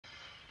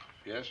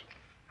Yes?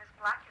 Miss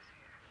Black is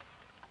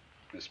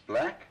here. Miss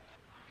Black?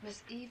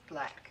 Miss Eve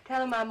Black.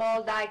 Tell him I'm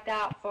all diked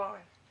out for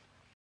him.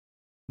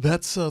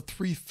 That's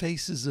Three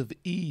Faces of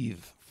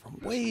Eve from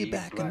Miss way Eve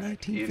back in Black,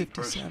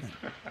 1957.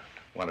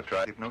 Want to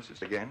try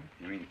hypnosis again?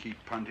 You mean keep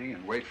punting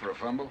and wait for a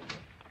fumble?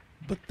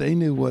 But they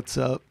knew what's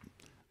up.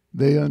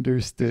 They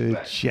understood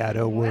Black.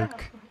 shadow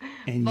work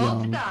and Both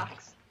Jung.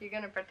 stocks. You're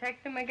gonna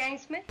protect them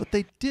against me? But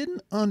they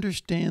didn't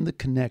understand the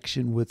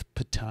connection with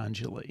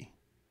Patanjali,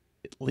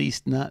 at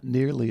least not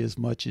nearly as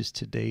much as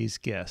today's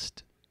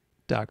guest,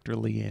 Dr.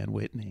 Leanne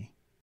Whitney.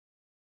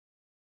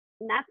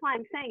 And that's why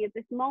I'm saying if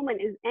this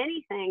moment is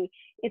anything,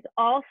 it's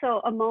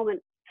also a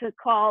moment to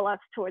call us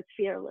towards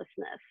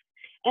fearlessness.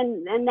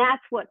 And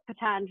that's what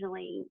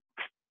Patanjali,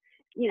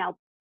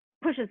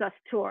 pushes us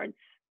towards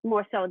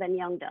more so than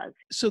Jung does.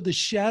 So the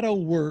shadow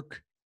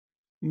work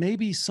may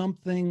be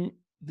something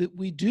that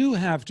we do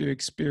have to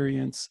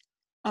experience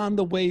on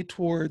the way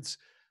towards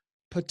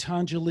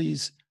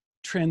Patanjali's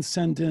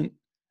transcendent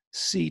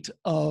seat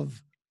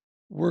of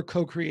we're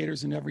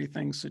co-creators and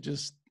everything, so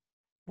just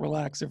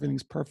relax,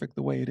 everything's perfect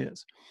the way it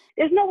is.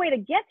 There's no way to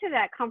get to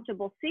that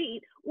comfortable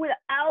seat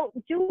without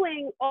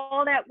doing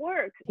all that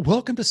work.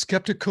 Welcome to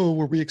Skeptiko,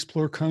 where we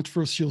explore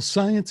controversial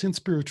science and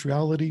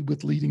spirituality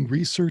with leading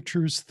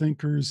researchers,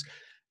 thinkers,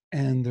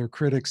 and their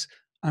critics.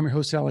 I'm your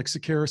host, Alex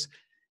Sakaris,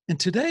 and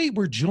today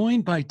we're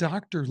joined by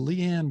Dr.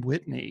 Leanne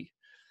Whitney,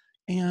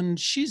 and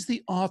she's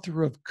the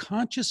author of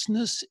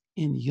Consciousness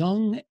in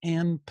Jung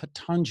and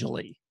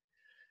Patanjali.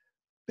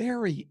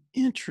 Very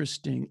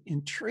interesting,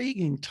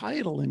 intriguing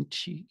title, and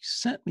she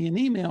sent me an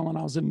email, and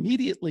I was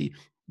immediately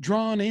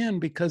drawn in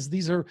because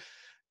these are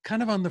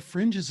kind of on the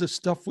fringes of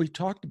stuff we've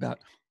talked about.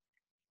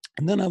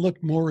 And then I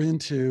looked more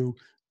into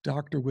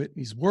Dr.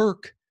 Whitney's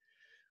work.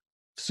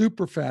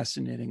 Super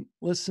fascinating.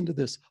 Listen to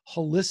this.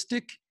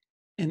 Holistic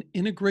and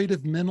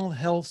integrative mental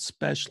health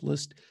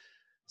specialist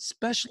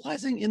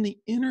specializing in the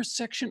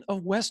intersection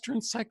of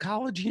Western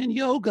psychology and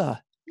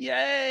yoga.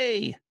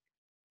 Yay!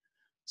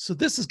 So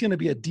this is going to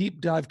be a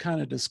deep dive kind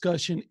of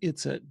discussion.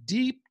 It's a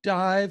deep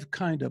dive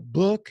kind of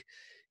book.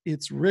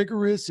 It's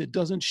rigorous. It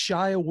doesn't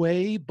shy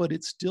away, but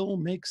it still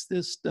makes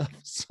this stuff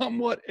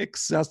somewhat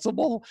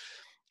accessible.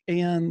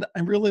 And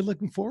I'm really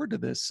looking forward to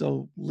this.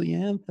 So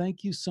Leanne,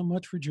 thank you so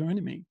much for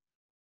joining me.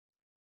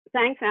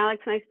 Thanks,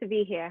 Alex. Nice to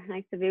be here.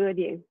 Nice to be with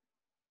you.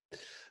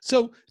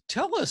 So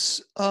tell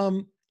us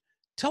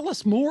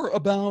more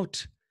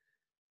about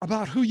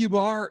who you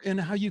are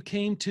and how you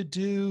came to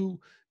do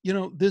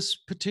this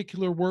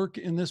particular work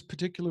in this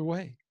particular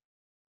way.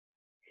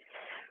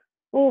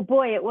 Oh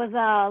boy, it was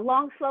a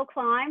long, slow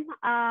climb,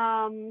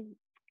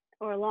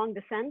 or a long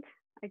descent,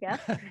 I guess,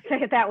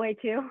 say it that way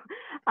too.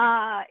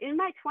 In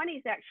my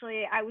 20s,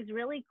 actually, I was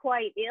really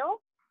quite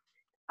ill.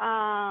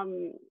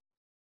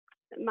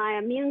 My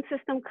immune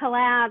system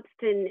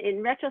collapsed, and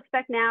in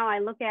retrospect now, I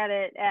look at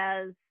it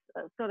as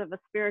a sort of a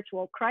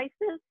spiritual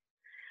crisis.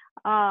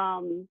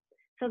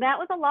 So that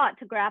was a lot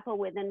to grapple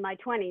with in my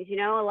 20s.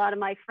 A lot of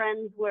my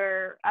friends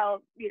were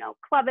out,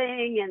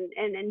 clubbing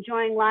and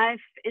enjoying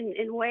life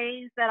in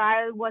ways that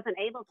I wasn't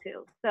able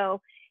to. So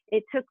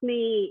it took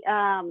me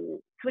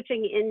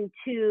switching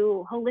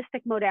into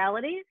holistic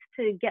modalities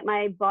to get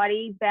my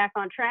body back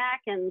on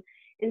track and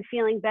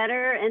feeling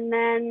better. And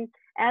then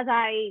as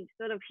I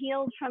sort of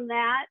healed from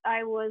that,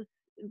 I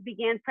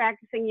began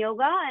practicing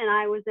yoga, and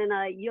I was in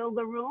a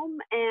yoga room,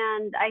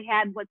 and I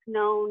had what's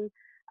known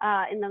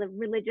in the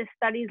religious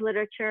studies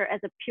literature as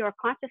a pure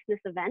consciousness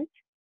event.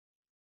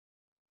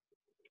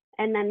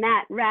 And then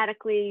that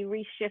radically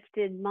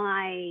reshifted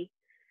my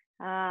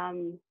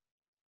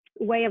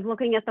way of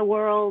looking at the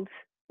world,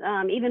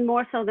 even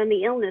more so than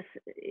the illness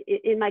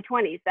in my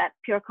 20s. That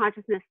pure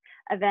consciousness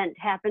event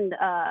happened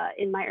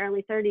in my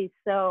early 30s.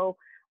 So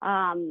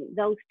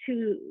those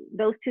two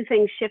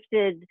things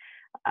shifted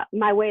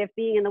my way of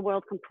being in the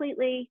world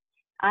completely.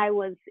 I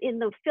was in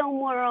the film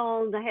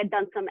world. I had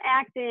done some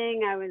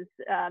acting. I was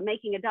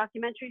making a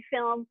documentary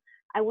film.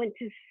 I went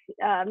to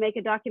make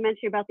a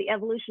documentary about the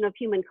evolution of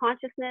human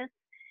consciousness.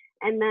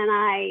 And then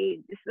I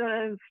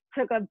sort of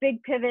took a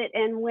big pivot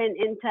and went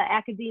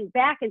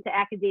back into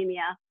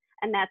academia.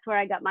 And that's where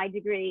I got my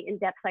degree in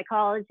depth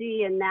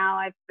psychology. And now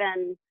I've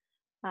been,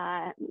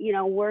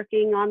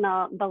 working on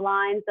the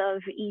lines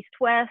of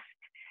East-West,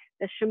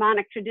 the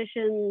shamanic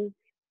traditions,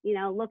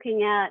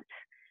 looking at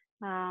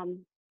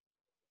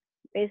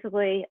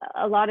basically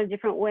a lot of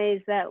different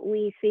ways that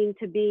we seem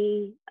to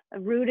be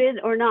rooted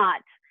or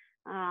not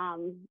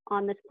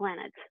on this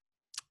planet.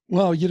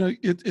 Well,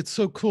 it's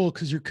so cool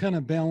because you're kind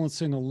of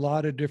balancing a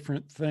lot of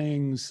different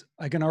things.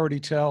 I can already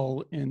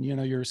tell in,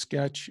 your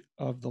sketch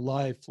of the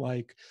life,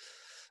 like,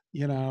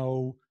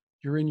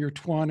 you're in your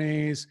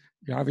 20s,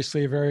 you're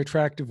obviously a very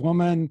attractive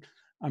woman.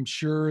 I'm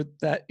sure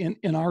that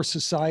in our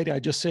society, I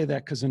just say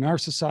that because in our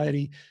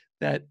society,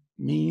 that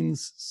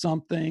means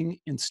something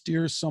and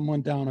steers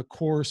someone down a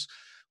course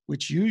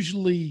which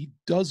usually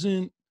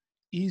doesn't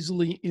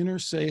easily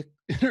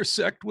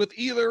intersect with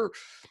either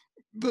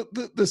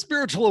the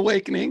spiritual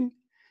awakening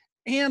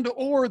and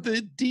or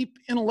the deep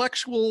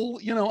intellectual,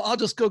 I'll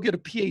just go get a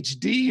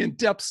PhD in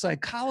depth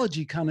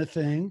psychology kind of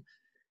thing.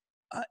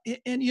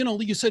 And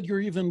you said you're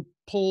even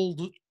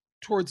pulled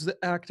towards the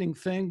acting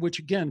thing, which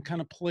again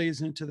kind of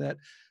plays into that.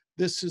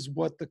 This is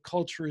what the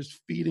culture is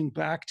feeding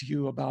back to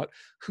you about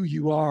who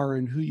you are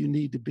and who you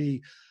need to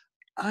be.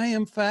 I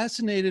am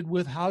fascinated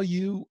with how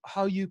you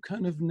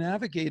kind of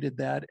navigated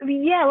that.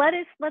 Yeah,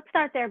 let's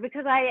start there,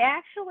 because I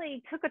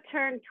actually took a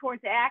turn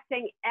towards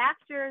acting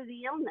after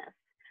the illness.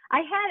 I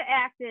had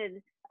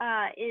acted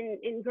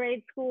in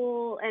grade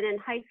school and in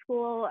high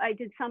school. I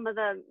did some of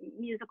the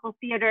musical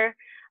theater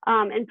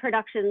and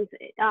productions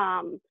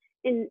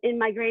in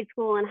my grade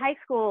school and high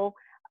school.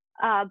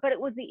 But it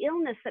was the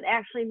illness that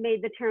actually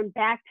made the turn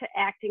back to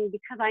acting,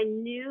 because I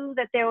knew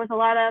that there was a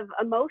lot of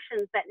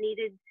emotions that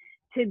needed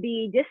to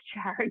be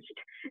discharged.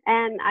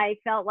 And I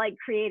felt like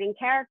creating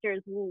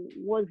characters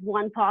was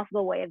one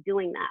possible way of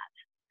doing that.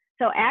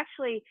 So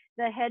actually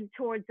the head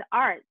towards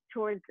art,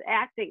 towards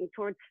acting,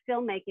 towards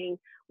filmmaking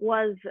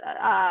was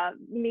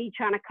me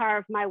trying to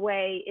carve my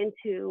way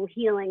into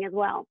healing as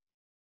well.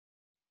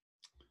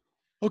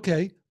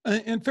 Okay.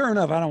 And fair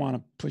enough. I don't want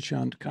to push you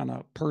on kind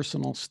of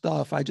personal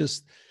stuff. I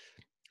just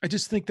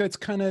think that's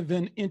kind of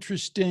an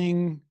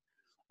interesting,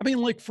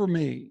 like for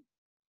me,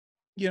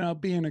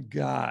 being a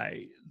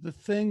guy, the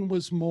thing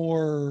was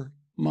more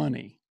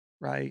money,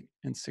 right?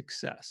 And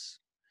success.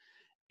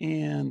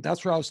 And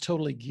that's where I was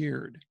totally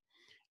geared.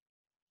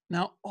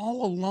 Now,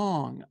 all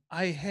along,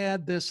 I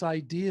had this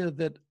idea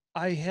that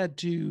I had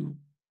to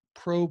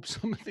probe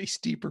some of these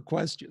deeper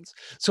questions.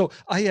 So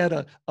I had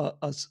a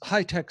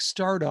high-tech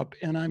startup,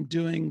 and I'm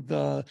doing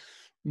the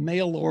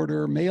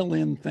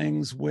mail-in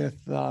things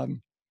with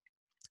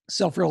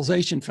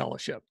Self-Realization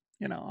Fellowship.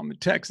 I'm in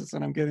Texas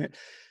and I'm getting it.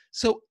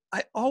 So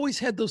I always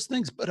had those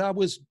things, but I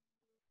was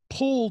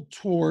pulled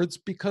towards,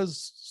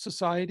 because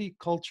society,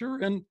 culture,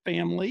 and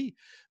family,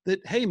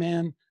 that, hey,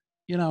 man,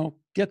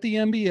 get the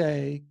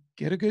MBA,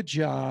 get a good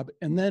job,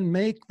 and then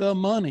make the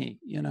money,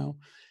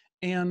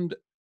 and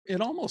it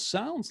almost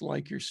sounds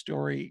like your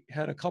story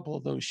had a couple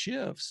of those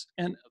shifts,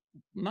 and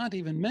not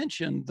even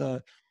mention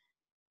the,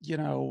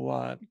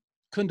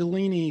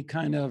 Kundalini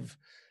kind of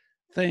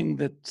thing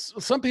that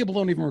some people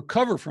don't even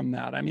recover from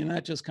that.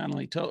 That just kind of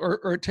like,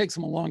 or it takes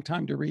them a long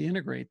time to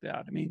reintegrate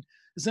that.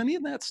 Does any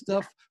of that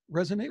stuff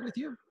resonate with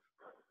you?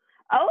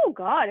 Oh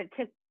God,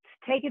 it's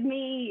taken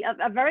me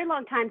a very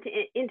long time to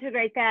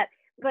integrate that.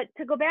 But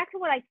to go back to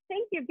what I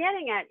think you're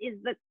getting at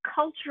is the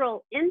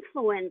cultural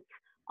influence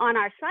on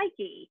our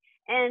psyche.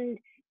 And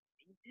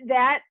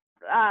that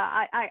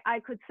I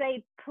could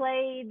say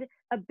played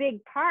a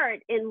big part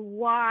in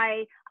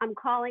why I'm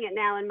calling it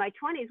now in my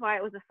 20s, why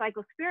it was a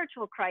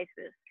psycho-spiritual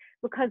crisis,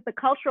 because the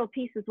cultural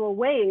pieces were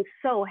weighing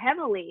so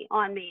heavily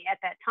on me at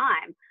that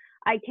time.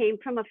 I came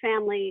from a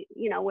family,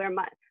 where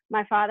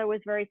my father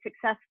was very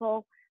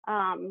successful.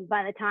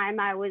 By the time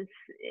I was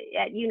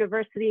at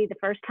university the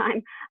first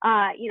time,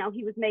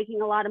 he was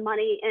making a lot of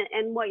money.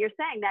 And what you're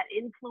saying, that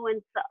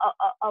influence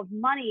of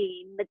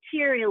money,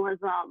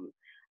 materialism,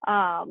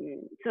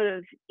 sort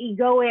of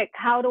egoic,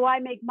 how do I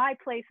make my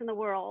place in the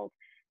world?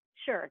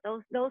 Sure,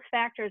 those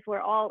factors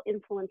were all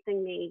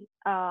influencing me,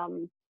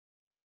 and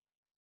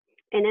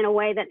in a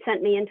way that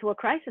sent me into a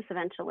crisis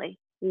eventually.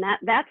 And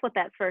that's what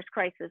that first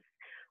crisis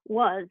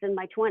was in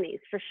my 20s,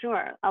 for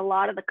sure. A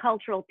lot of the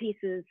cultural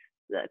pieces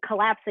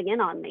collapsing in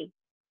on me.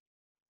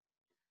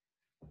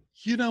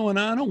 And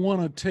I don't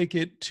want to take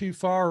it too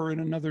far in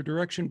another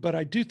direction, but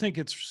I do think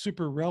it's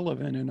super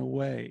relevant in a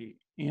way.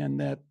 And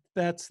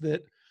that's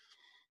that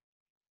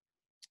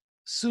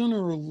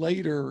sooner or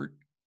later,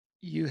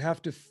 you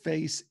have to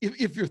face,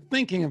 if you're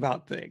thinking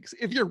about things,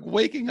 if you're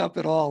waking up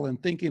at all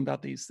and thinking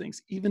about these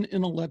things, even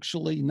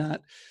intellectually,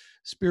 not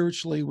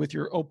spiritually with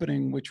your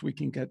opening, which we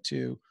can get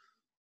to,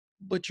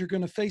 but you're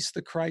going to face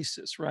the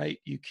crisis, right?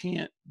 You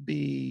can't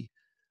be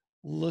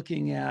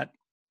looking at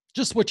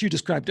just what you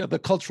described, the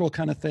cultural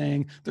kind of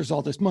thing. There's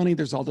all this money,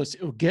 there's all this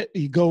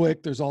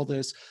egoic, there's all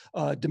this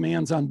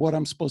demands on what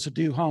I'm supposed to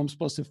do, how I'm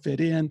supposed to fit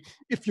in.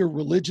 If you're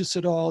religious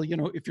at all,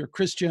 if you're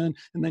Christian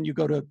and then you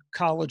go to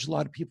college, a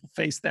lot of people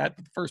face that.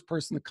 But the first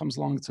person that comes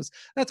along and says,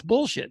 that's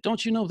bullshit.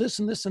 Don't you know this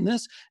and this and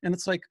this? And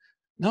it's like,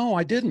 no,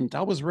 I didn't.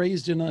 I was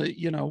raised in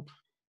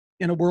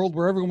a world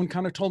where everyone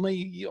kind of told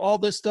me all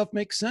this stuff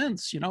makes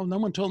sense. No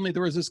one told me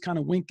there was this kind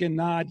of wink and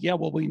nod. Yeah,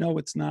 well, we know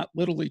it's not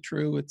literally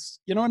true. It's,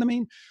 you know what I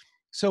mean?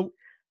 So,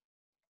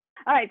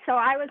 all right. So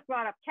I was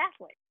brought up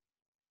Catholic.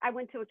 I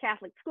went to a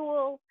Catholic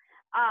school.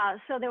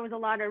 So there was a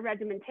lot of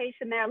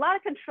regimentation there, a lot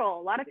of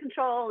control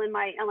in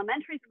my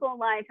elementary school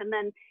life. And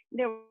then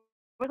there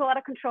was a lot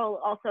of control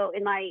also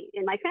in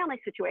my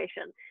family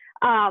situation.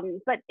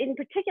 But in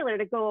particular,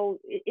 to go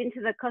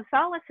into the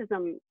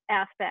Catholicism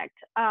aspect,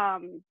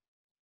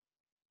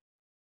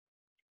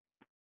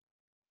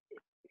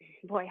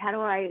 boy, how do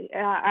I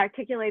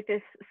articulate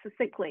this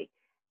succinctly?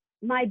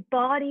 My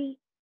body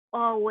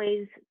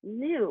always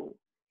knew.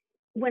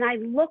 When I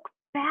look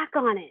back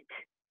on it,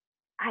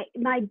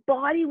 my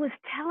body was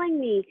telling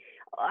me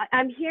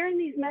I'm hearing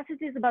these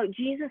messages about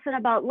Jesus and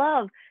about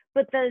love,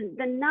 but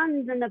the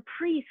nuns and the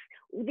priests,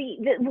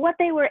 what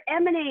they were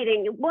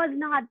emanating was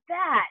not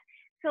that.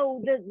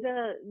 So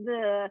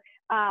the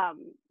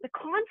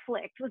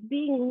conflict was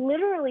being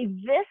literally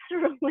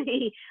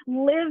viscerally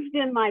lived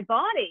in my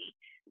body,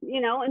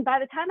 you know. And by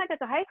the time I got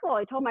to high school,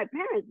 I told my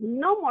parents,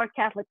 no more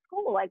Catholic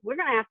school. Like, we're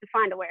gonna have to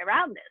find a way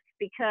around this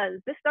because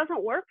this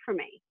doesn't work for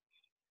me.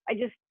 I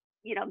just,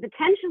 you know, the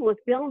tension was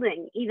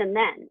building even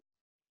then.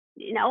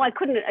 You know, I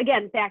couldn't,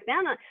 again, back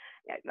then,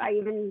 I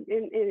even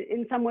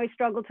in some ways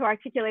struggle to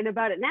articulate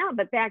about it now,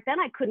 but back then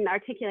I couldn't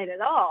articulate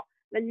it at all.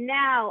 But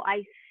now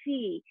I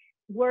see,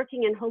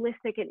 working in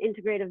holistic and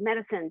integrative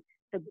medicine,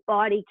 the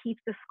body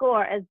keeps the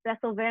score, as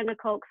Bessel van der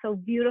Kolk so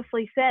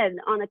beautifully said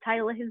on the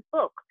title of his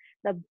book.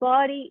 The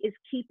body is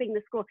keeping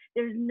the score.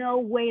 There's no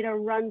way to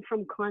run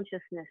from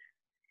consciousness.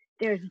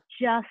 There's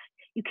just,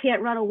 you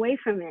can't run away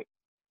from it.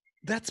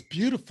 That's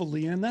beautiful,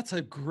 Leanne. That's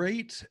a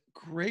great,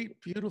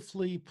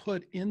 beautifully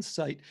put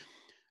insight.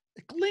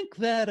 Link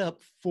that up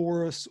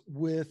for us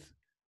with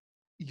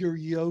your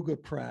yoga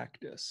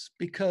practice,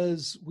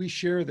 because we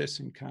share this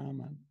in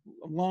common.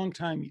 A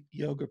longtime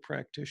yoga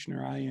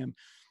practitioner I am.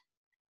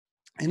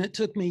 And it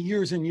took me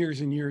years and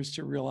years and years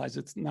to realize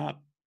it's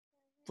not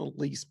the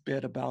least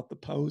bit about the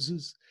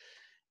poses,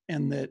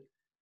 and that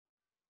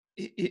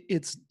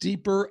it's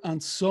deeper on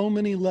so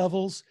many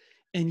levels.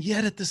 And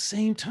yet at the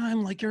same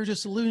time, like you're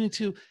just alluding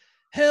to,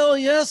 hell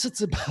yes,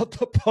 it's about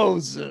the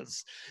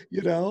poses,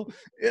 you know?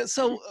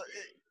 So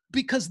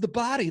because the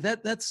body,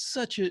 that's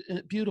such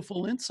a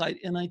beautiful insight.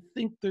 And I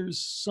think there's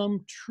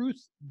some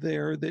truth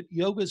there that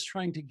yoga is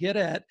trying to get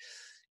at,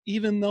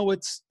 even though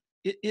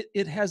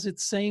it has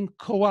its same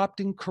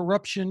co-opting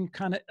corruption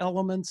kind of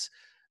elements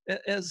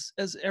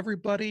as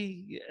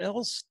everybody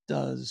else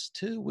does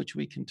too, which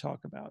we can talk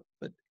about.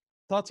 But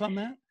thoughts on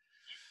that?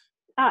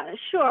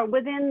 Sure.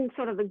 Within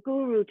sort of the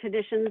guru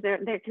traditions,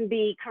 there can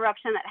be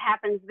corruption that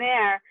happens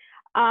there.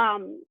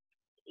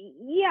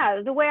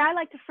 Yeah, the way I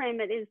like to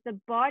frame it is the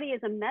body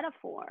is a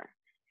metaphor.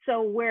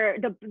 So where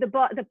the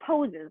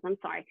poses,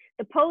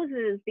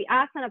 the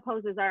asana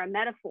poses are a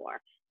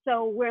metaphor.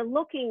 So we're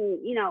looking,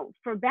 you know,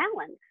 for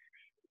balance,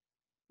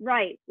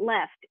 right,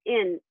 left,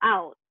 in,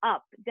 out,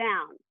 up,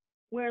 down.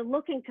 We're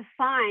looking to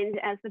find,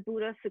 as the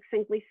Buddha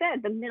succinctly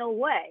said, the middle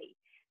way.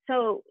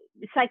 So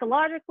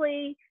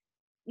psychologically,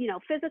 you know,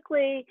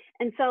 physically.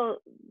 And so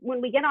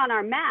when we get on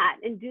our mat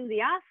and do the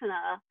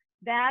asana,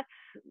 that's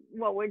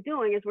what we're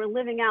doing, is we're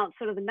living out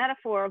sort of the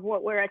metaphor of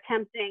what we're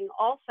attempting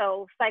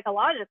also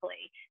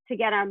psychologically to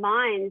get our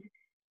mind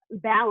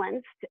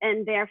balanced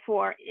and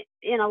therefore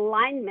in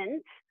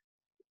alignment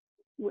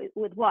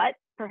with what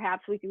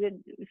perhaps we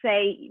could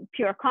say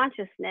pure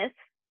consciousness.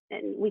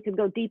 And we could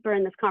go deeper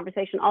in this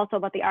conversation also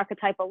about the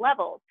archetypal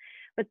levels.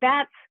 But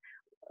that's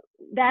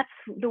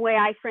the way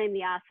I frame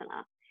the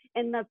asana.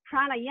 And the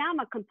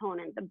pranayama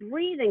component, the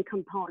breathing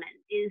component,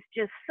 is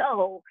just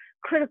so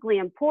critically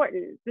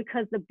important,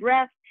 because the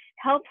breath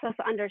helps us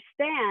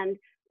understand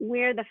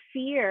where the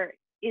fear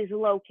is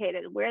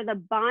located, where the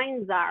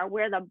binds are,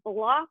 where the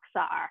blocks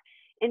are.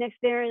 And if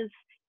there's,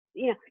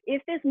 you know,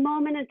 if this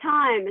moment in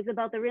time is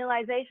about the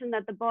realization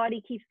that the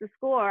body keeps the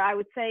score, I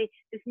would say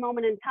this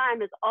moment in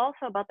time is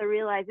also about the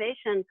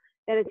realization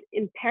that it's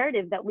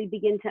imperative that we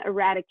begin to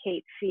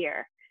eradicate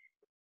fear.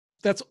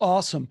 That's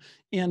awesome.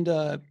 And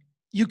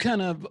you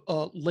kind of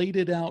laid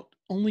it out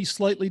only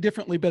slightly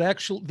differently, but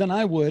actually than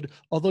I would,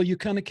 although you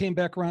kind of came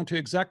back around to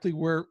exactly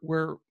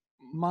where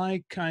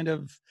my kind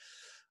of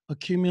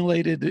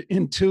accumulated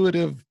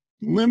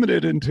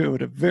limited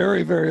intuitive,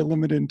 very, very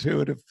limited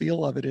intuitive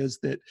feel of it is,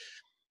 that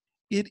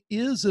it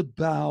is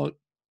about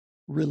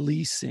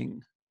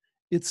releasing.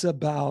 It's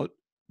about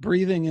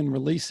breathing and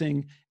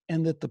releasing,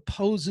 and that the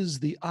poses,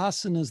 the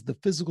asanas, the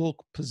physical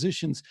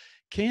positions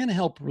can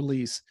help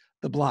release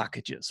the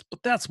blockages.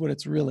 But that's what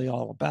it's really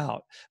all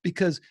about.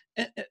 Because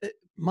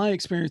my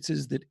experience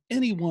is that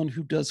anyone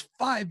who does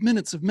 5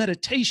 minutes of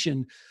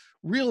meditation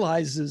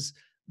realizes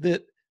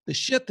that the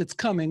shit that's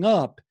coming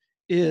up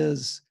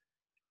is,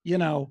 you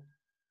know,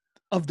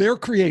 of their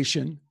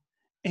creation,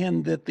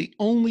 and that the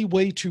only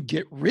way to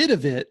get rid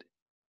of it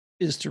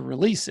is to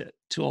release it,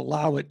 to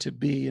allow it to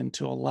be, and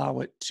to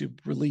allow it to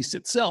release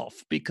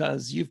itself,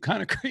 because you've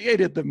kind of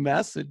created the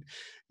mess and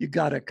you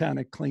got to kind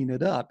of clean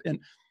it up. And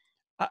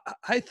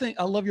I think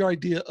I love your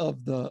idea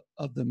of the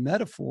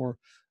metaphor,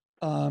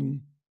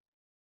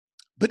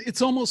 but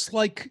it's almost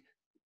like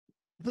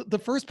the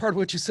first part of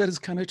what you said is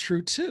kind of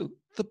true too.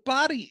 The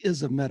body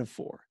is a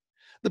metaphor.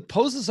 The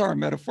poses are a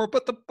metaphor,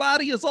 but the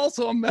body is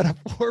also a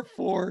metaphor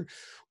for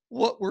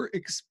what we're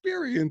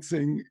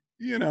experiencing,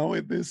 you know,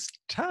 in this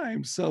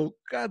time. So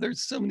God,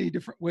 there's so many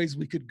different ways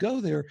we could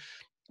go there.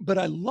 But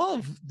I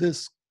love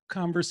this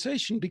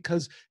conversation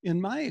because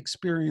in my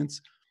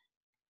experience,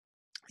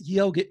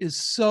 yoga is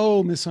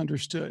so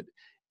misunderstood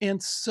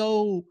and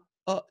so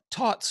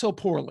taught so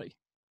poorly.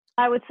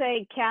 I would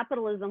say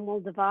capitalism will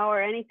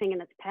devour anything in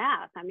its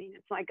path. I mean,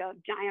 it's like a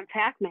giant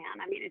Pac-Man.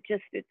 I mean,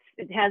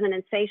 it has an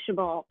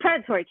insatiable,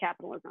 predatory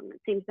capitalism. It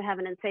seems to have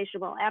an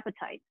insatiable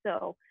appetite.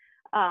 So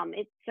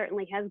It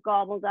certainly has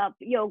gobbled up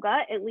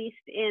yoga, at least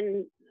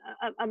in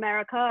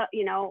America,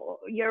 you know,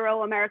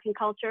 Euro-American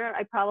culture,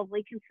 I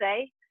probably can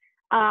say.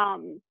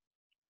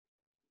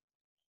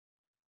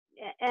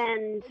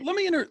 And let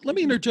me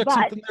interject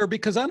something there,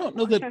 because I don't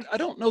know that Sure. I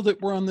don't know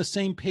that we're on the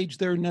same page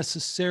there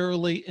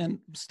necessarily, and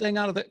staying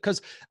out of that,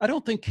 because I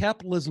don't think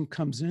capitalism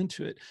comes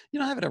into it. You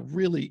know, I had a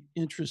really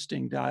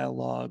interesting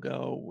dialogue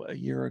a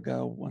year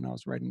ago when I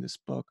was writing this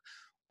book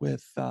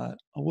with a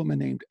woman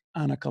named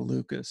Annika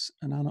Lucas,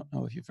 and I don't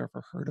know if you've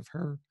ever heard of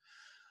her,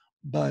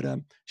 but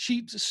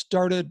she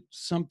started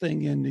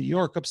something in New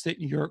York, upstate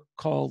New York,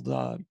 called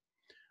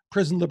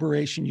Prison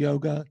Liberation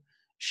Yoga.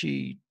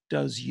 She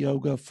does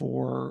yoga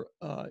for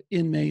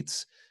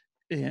inmates,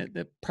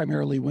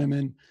 primarily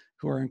women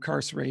who are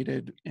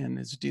incarcerated, and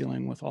is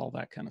dealing with all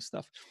that kind of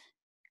stuff.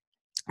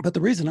 But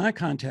the reason I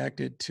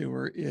contacted to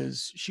her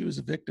is she was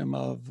a victim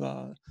of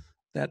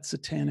that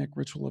satanic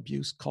ritual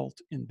abuse cult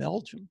in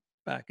Belgium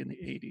back in the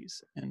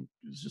 80s. And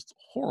it was just a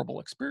horrible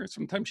experience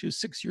from the time she was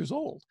 6 years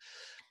old.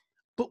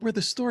 But where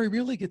the story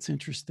really gets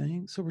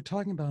interesting, so we're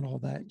talking about all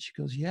that, and she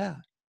goes, yeah.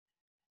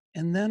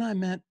 And then I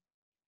met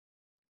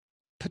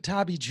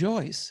Patabi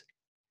Joyce,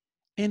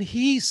 and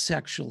he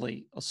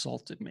sexually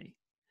assaulted me.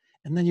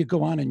 And then you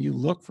go on and you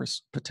look for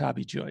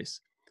Patabi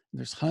Joyce, and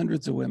there's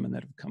hundreds of women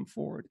that have come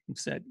forward and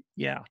said,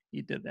 yeah,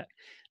 he did that.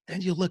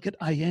 Then you look at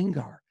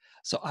Iyengar.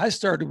 So I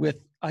started with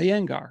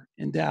Iyengar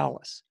in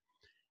Dallas,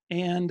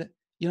 and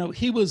you know,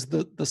 he was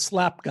the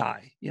slap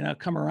guy, you know,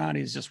 come around,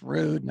 he's just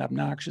rude and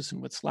obnoxious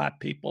and would slap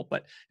people,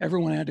 but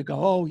everyone had to go,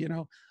 oh, you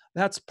know,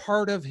 that's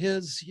part of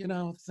his, you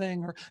know,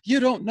 thing, or you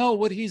don't know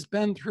what he's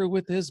been through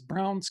with his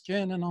brown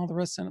skin and all the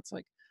rest. And it's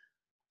like,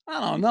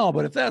 I don't know,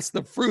 but if that's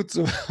the fruits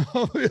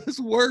of his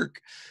work,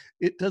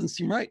 it doesn't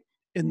seem right.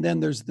 And then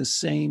there's the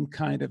same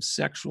kind of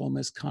sexual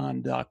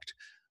misconduct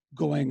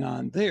going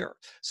on there.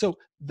 So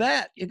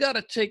that, you got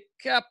to take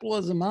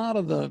capitalism out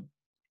of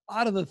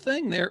the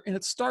thing there, and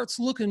it starts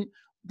looking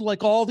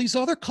like all these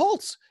other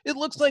cults. It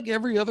looks like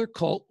every other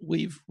cult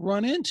we've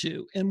run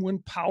into. And when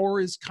power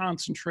is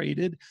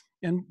concentrated,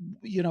 and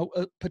you know,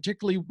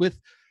 particularly with,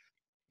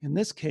 in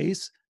this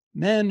case,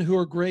 men who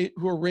are great,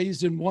 who are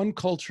raised in one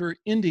culture,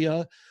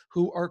 India,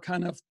 who are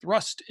kind of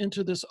thrust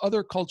into this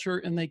other culture,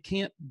 and they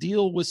can't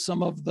deal with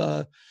some of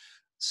the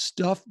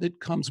stuff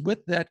that comes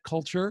with that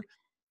culture.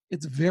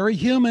 It's very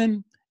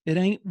human. It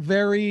ain't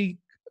very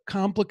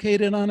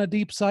complicated on a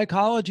deep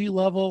psychology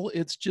level.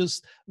 It's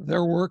just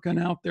they're working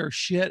out their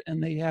shit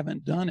and they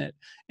haven't done it.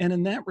 And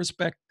in that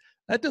respect,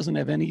 that doesn't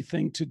have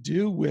anything to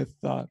do with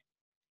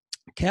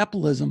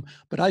capitalism,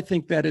 but I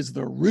think that is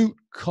the root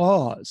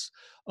cause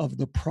of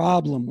the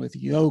problem with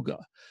yoga.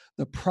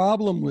 The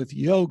problem with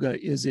yoga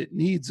is it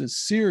needs a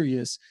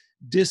serious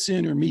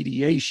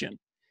disintermediation.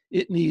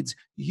 It needs,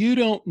 you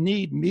don't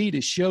need me to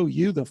show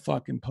you the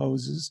fucking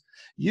poses.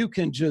 You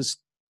can just,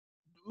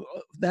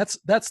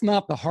 that's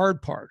not the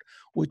hard part.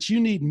 What you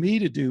need me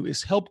to do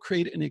is help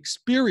create an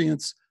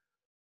experience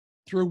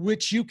through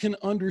which you can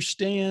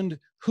understand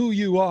who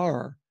you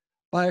are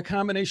by a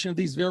combination of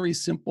these very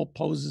simple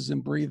poses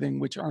and breathing,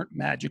 which aren't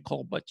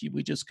magical, but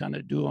we just kind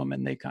of do them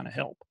and they kind of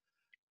help.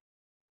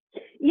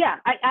 Yeah,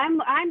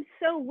 I'm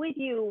so with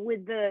you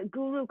with the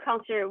guru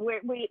culture.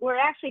 We're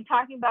actually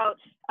talking about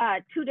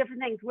two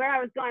different things. Where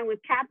I was going with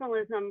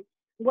capitalism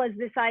was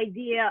this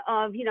idea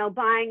of, you know,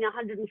 buying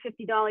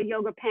 $150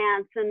 yoga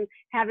pants and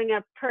having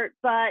a pert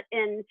butt.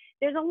 And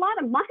there's a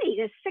lot of money.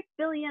 There's $6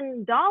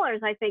 billion,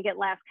 I think, at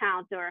last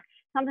count, or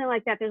something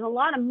like that. There's a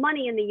lot of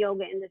money in the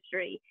yoga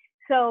industry.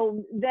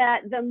 So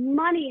that the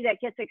money that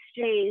gets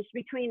exchanged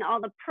between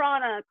all the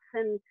products,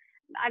 and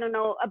I don't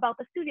know about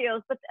the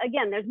studios, but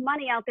again, there's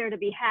money out there to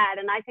be had.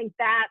 And I think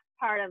that's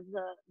part of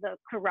the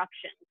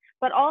corruption.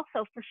 But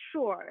also, for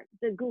sure,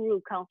 the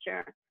guru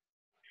culture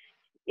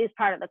is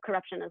part of the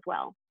corruption as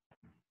well.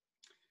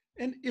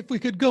 And if we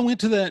could go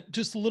into that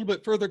just a little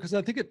bit further, because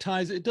I think it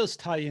does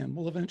tie in.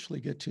 We'll eventually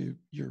get to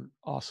your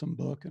awesome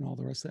book and all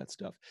the rest of that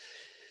stuff.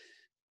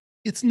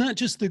 It's not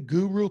just the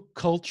guru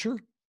culture,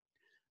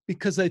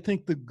 because I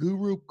think the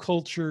guru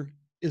culture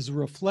is a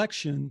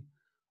reflection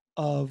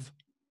of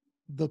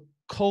the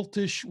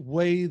cultish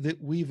way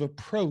that we've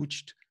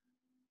approached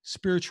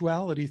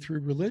spirituality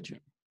through religion.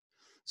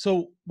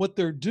 So what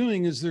they're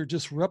doing is they're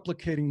just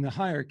replicating the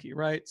hierarchy,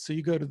 right? So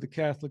you go to the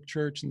Catholic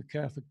Church, and the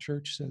Catholic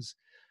Church says,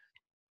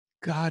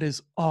 God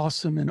is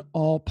awesome and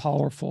all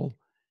powerful,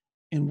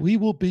 and we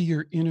will be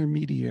your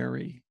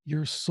intermediary,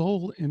 your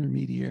soul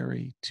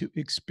intermediary to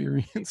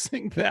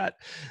experiencing that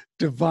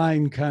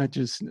divine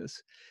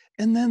consciousness.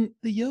 And then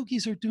the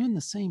yogis are doing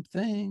the same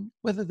thing,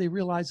 whether they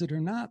realize it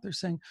or not. They're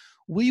saying,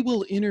 we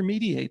will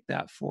intermediate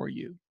that for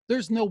you.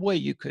 There's no way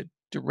you could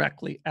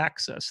directly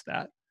access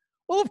that.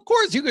 Well, of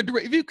course you could.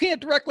 If you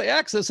can't directly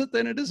access it,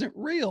 then it isn't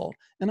real.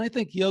 And I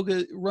think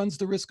yoga runs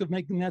the risk of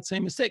making that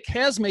same mistake,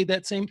 has made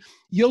that same.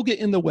 Yoga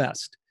in the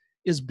West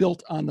is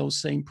built on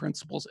those same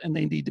principles, and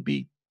they need to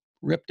be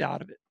ripped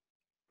out of it.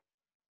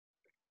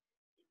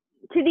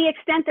 To the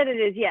extent that it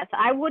is, yes.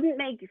 I wouldn't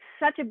make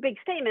such a big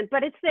statement,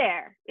 but it's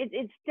there.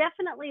 It's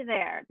definitely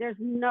there. There's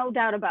no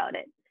doubt about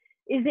it.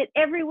 Is it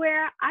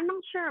everywhere? I'm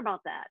not sure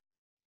about that,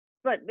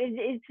 but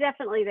it's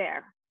definitely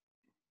there.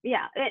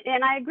 Yeah,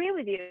 and I agree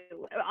with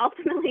you.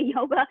 Ultimately,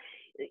 yoga,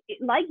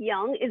 like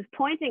Jung, is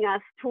pointing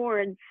us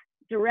towards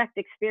direct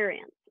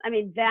experience. I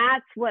mean,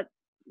 that's what,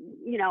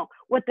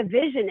 what the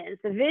vision is.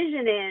 The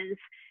vision is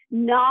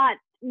not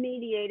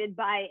mediated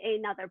by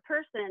another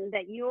person,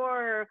 that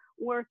you're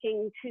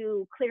working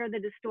to clear the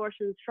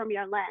distortions from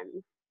your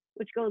lens,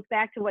 which goes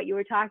back to what you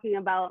were talking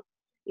about,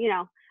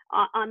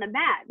 on the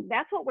mat.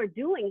 That's what we're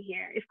doing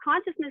here. If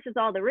consciousness is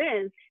all there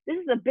is, this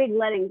is a big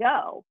letting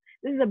go.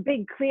 This is a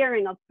big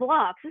clearing of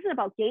blocks. This isn't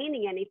about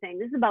gaining anything.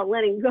 This is about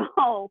letting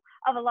go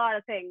of a lot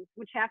of things,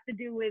 which have to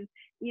do with,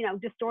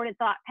 distorted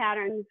thought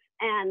patterns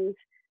and,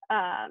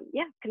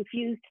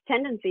 confused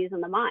tendencies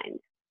in the mind.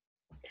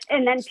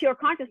 And then pure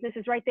consciousness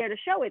is right there to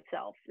show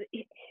itself.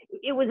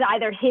 It was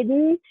either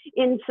hidden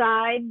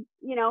inside,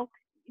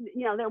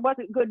 there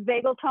wasn't good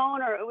vagal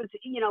tone, or it was,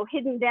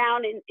 hidden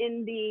down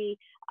in the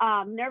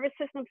nervous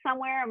system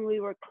somewhere, and we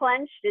were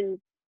clenched in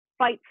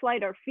fight,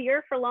 flight, or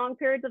fear for long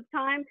periods of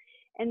time.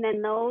 And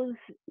then those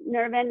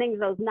nerve endings,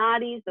 those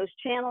nadis, those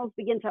channels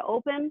begin to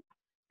open,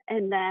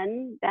 and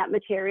then that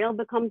material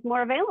becomes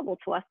more available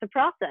to us to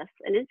process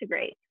and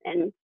integrate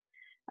and,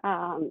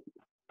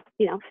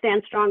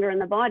 stand stronger in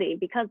the body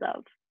because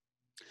of.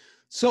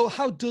 So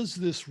how does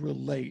this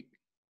relate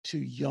to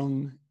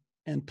Jung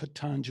and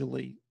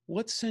Patanjali?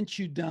 What sent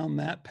you down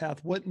that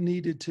path? What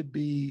needed to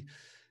be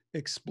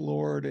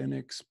explored and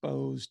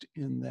exposed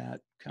in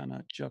that kind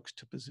of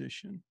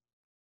juxtaposition?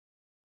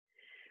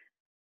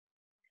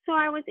 So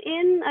I was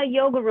in a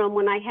yoga room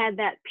when I had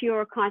that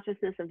pure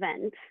consciousness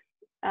event.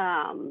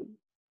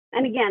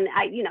 And again,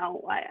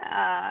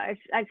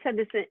 I've said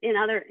this in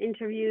other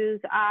interviews.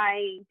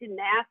 I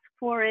didn't ask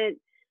for it.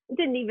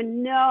 Didn't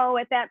even know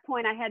at that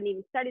point. I hadn't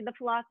even studied the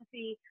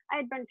philosophy. I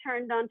had been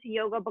turned on to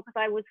yoga because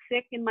I was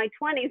sick in my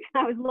 20s.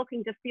 I was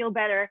looking to feel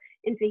better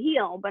and to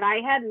heal, but I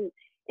hadn't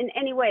in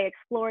any way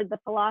explored the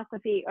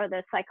philosophy or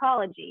the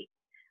psychology.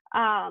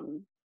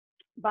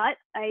 But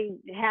I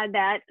had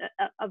that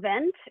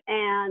event,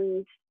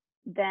 and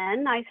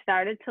then I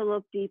started to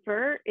look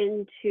deeper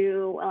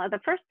into the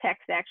first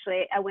text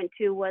actually I went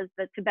to was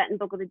the Tibetan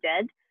Book of the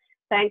Dead,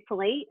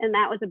 thankfully, and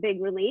that was a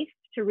big relief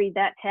to read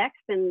that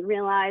text and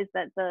realize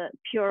that the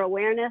pure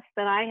awareness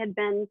that I had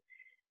been,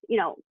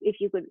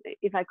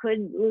 if I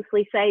could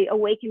loosely say,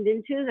 awakened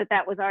into,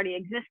 that was already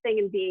existing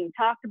and being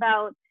talked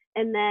about.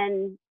 And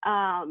then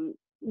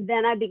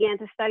I began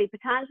to study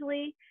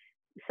Patanjali.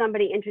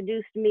 Somebody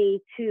introduced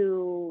me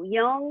to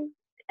Jung,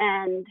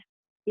 and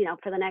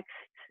for the next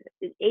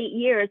 8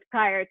 years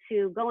prior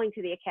to going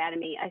to the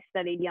academy, I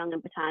studied Jung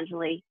and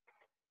Patanjali.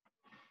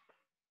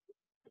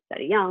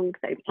 Study Jung,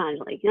 study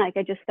Patanjali.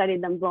 I just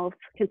studied them both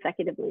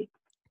consecutively.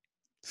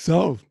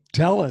 So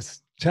tell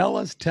us,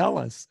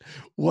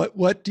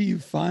 what do you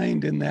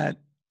find in that,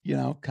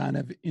 kind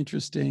of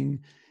interesting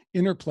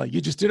interplay?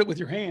 You just did it with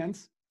your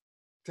hands.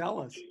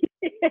 Tell us.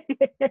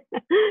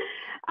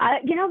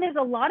 There's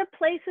a lot of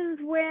places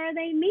where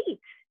they meet.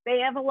 They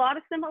have a lot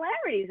of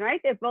similarities, right?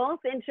 They're both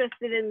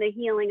interested in the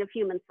healing of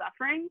human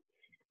suffering.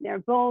 They're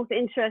both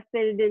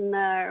interested in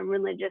the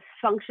religious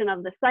function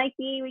of the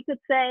psyche, we could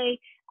say,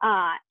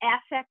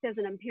 affect as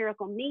an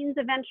empirical means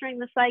of entering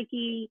the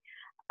psyche.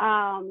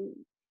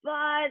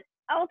 But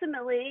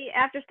ultimately,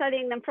 after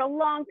studying them for a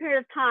long period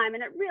of time,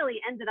 and it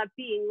really ended up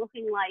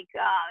looking like,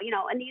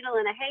 a needle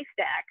in a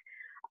haystack,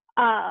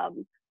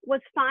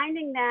 was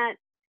finding that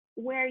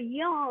where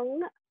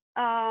Jung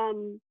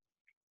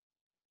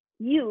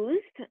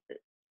used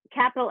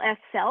capital S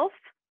self,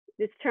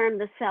 this term,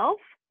 the self,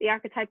 the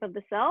archetype of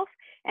the self,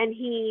 and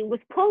he was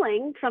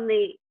pulling from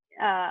the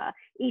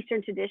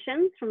Eastern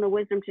traditions, from the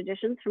wisdom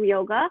traditions, from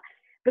yoga,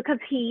 because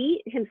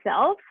he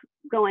himself,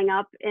 growing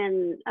up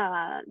in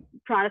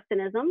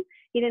Protestantism,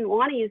 he didn't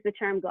want to use the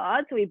term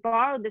God, so he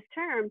borrowed this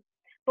term.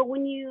 But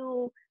when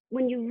you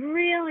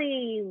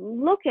really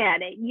look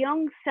at it,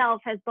 Jung's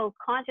self has both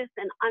conscious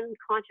and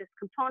unconscious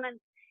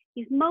components.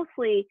 He's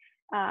mostly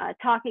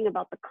talking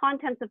about the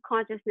contents of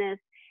consciousness,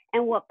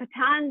 and what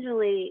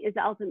Patanjali is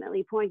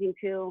ultimately pointing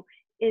to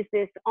is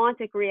this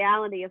ontic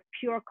reality of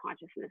pure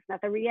consciousness, that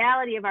the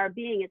reality of our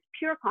being is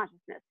pure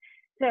consciousness.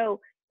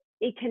 So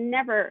it can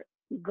never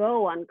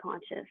go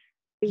unconscious.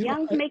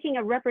 Jung's making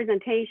a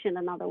representation,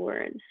 in other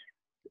words.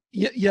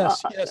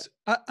 Yes.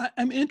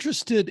 I'm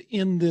interested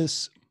in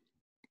this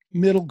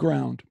middle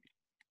ground,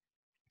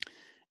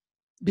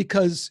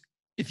 because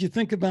if you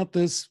think about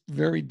this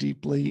very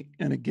deeply,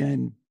 and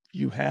again,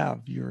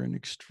 you're an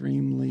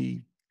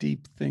extremely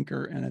deep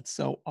thinker, and it's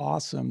so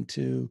awesome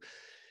to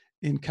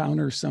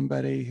encounter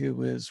somebody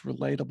who is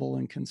relatable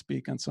and can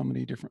speak on so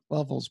many different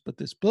levels. But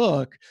this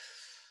book,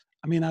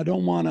 I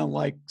don't want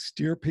to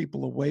steer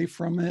people away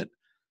from it,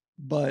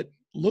 but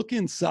look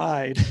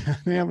inside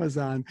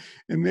Amazon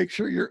and make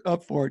sure you're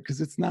up for it,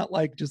 because it's not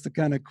just a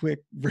kind of quick,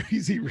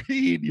 breezy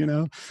read,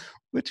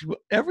 which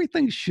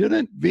everything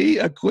shouldn't be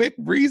a quick,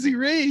 breezy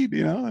read,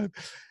 you know.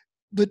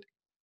 But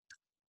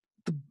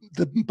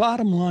the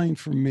bottom line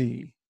for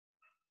me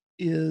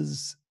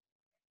is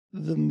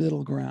the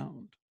middle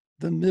ground,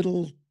 the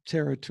middle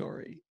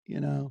territory, you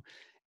know,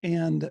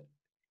 and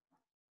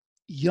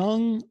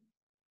Jung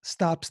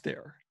stops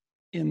there.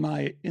 In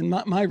my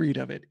read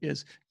of it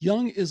is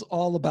Jung is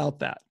all about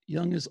that.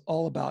 Jung is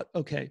all about,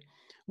 okay,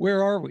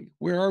 where are we?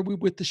 Where are we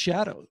with the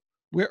shadow?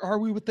 Where are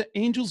we with the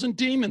angels and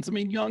demons? I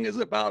mean, Jung is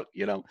about,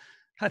 you know,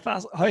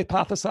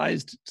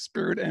 hypothesized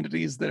spirit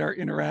entities that are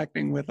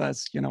interacting with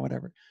us, you know,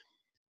 whatever.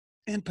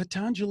 And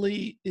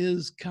Patanjali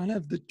is kind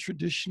of the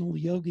traditional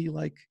yogi,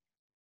 like,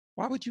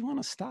 why would you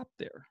want to stop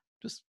there?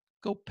 Just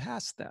go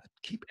past that.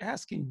 Keep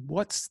asking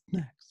what's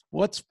next,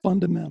 what's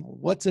fundamental,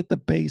 what's at the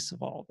base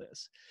of all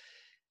this.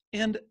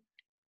 And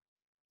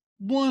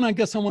one, I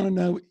guess I want to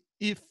know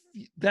if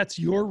that's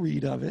your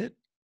read of it,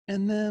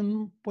 and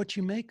then what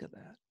you make of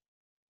that.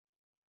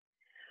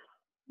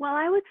 Well,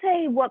 I would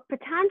say what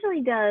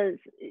Patanjali does,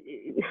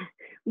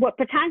 what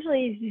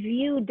Patanjali's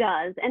view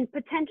does, and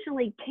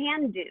potentially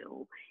can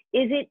do,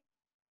 is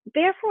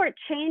therefore it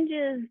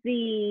changes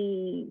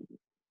the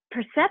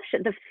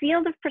perception, the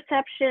field of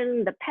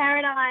perception, the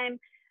paradigm.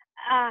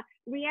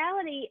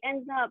 Reality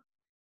ends up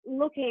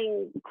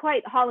looking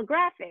quite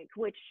holographic,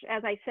 which,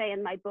 as I say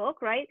in my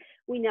book, right,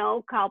 we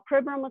know Karl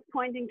Pribram was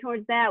pointing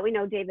towards that. We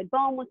know David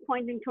Bohm was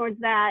pointing towards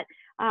that.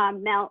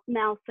 Mal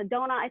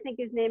Sedona, I think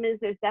his name is.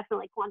 There's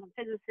definitely quantum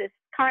physicists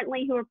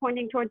currently who are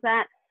pointing towards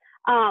that.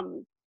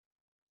 And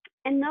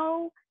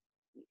though,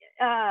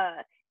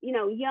 you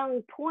know,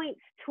 Jung points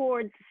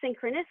towards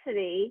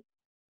synchronicity,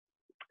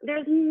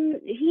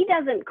 he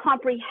doesn't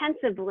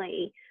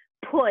comprehensively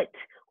put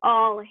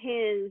all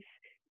his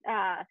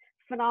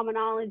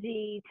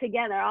phenomenology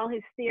together, all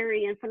his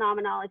theory and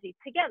phenomenology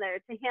together.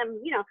 To him,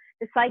 you know,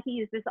 the psyche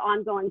is this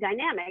ongoing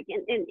dynamic,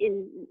 and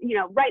you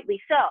know,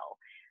 rightly so.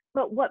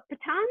 But what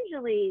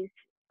Patanjali's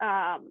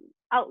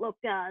outlook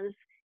does,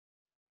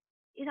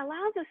 it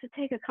allows us to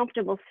take a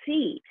comfortable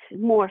seat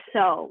more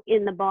so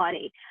in the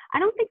body. I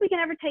don't think we can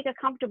ever take a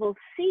comfortable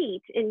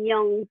seat in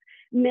Jung's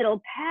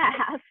middle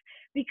path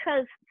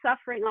because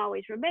suffering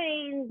always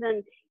remains.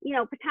 And, you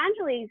know,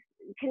 Patanjali's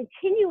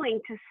continuing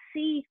to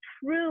see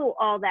through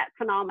all that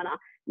phenomena,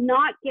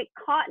 not get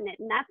caught in it.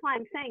 And that's why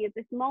I'm saying if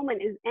this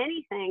moment is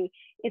anything,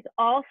 it's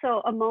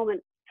also a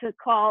moment to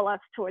call us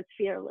towards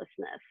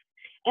fearlessness.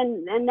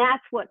 And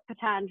that's what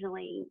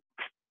Patanjali,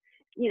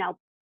 you know,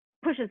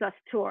 pushes us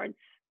towards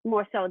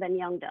more so than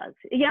Jung does.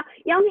 You know,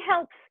 Jung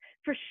helps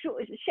for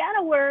sure.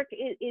 Shadow work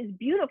is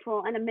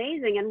beautiful and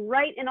amazing and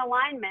right in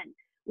alignment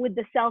with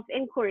the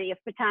self-inquiry of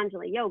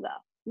Patanjali yoga.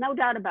 No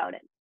doubt about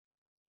it.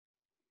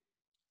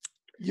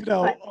 You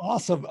know,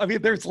 awesome. I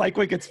mean, there's like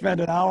we could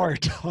spend an hour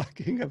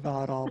talking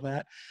about all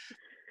that.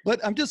 But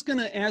I'm just going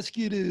to ask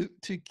you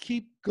to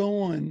keep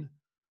going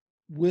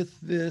with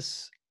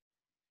this,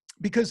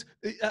 because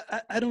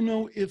I don't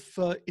know if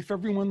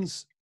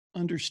everyone's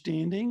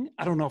understanding.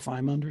 I don't know if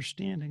I'm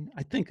understanding.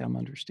 I think I'm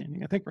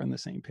understanding. I think we're on the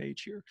same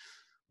page here.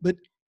 But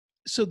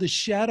so the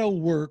shadow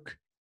work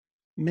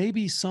may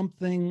be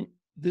something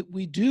that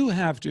we do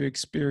have to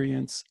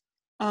experience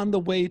on the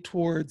way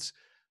towards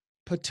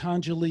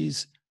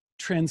Patanjali's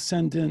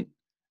transcendent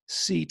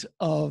seat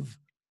of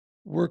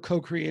we're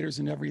co-creators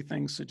and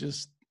everything, so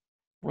just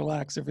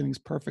relax, everything's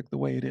perfect the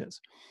way it is.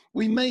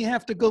 We may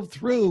have to go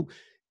through,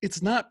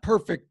 it's not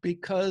perfect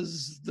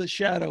because the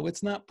shadow,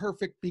 it's not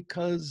perfect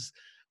because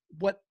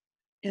what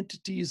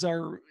entities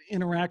are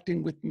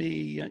interacting with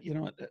me, you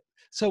know.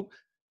 So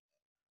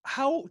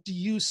how do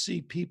you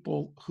see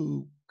people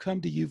who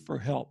come to you for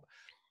help?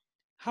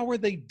 How are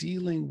they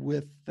dealing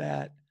with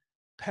that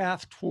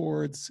path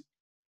towards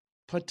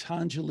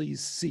Patanjali's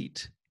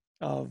seat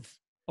of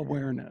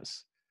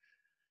awareness?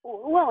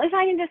 Well, if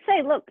I can just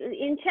say, look,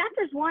 in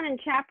chapters 1 and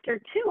chapter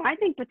 2, I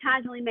think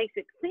Patanjali makes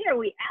it clear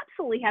we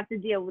absolutely have to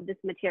deal with this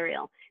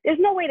material. There's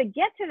no way to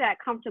get to that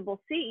comfortable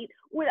seat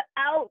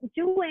without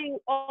doing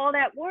all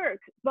that work,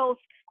 both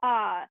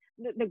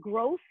the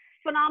gross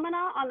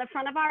phenomena on the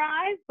front of our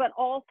eyes, but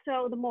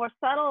also the more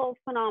subtle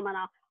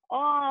phenomena,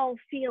 all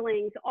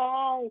feelings,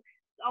 all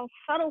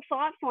subtle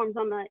thought forms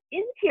on the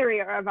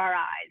interior of our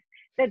eyes.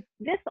 That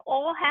this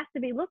all has to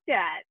be looked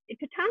at.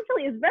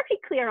 Patanjali is very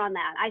clear on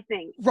that, I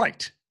think.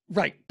 Right.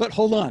 But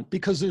hold on,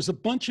 because there's a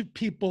bunch of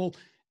people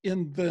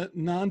in the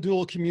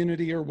non-dual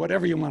community, or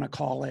whatever you want to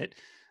call it,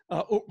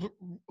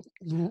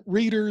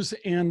 readers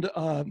and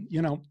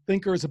you know,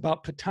 thinkers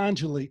about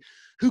Patanjali,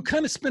 who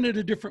kind of spin it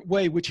a different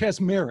way, which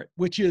has merit,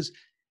 which is,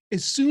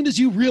 as soon as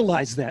you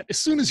realize that, as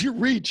soon as you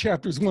read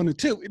chapters 1 and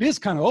 2, it is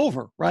kind of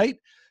over, right?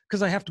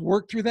 Because I have to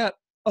work through that.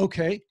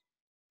 Okay,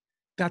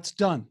 that's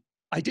done.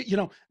 I did, you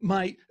know,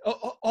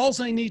 all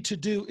I need to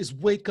do is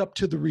wake up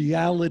to the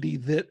reality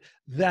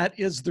that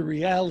is the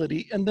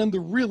reality. And then there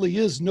really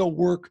is no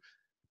work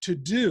to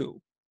do,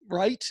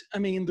 right? I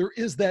mean, there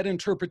is that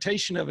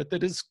interpretation of it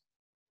that is,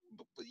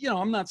 you know,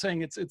 I'm not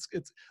saying it's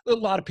a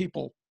lot of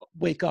people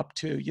wake up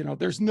to, you know,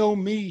 there's no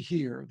me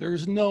here.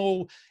 There's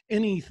no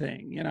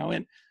anything, you know,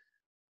 and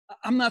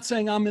I'm not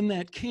saying I'm in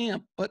that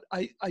camp, but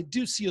I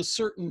do see a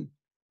certain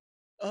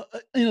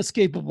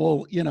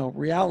inescapable,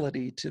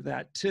 reality to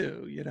that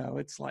too.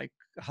 It's like,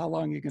 how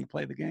long are you going to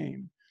play the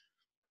game?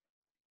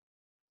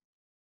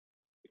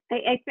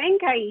 I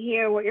think I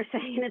hear what you're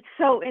saying. It's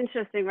so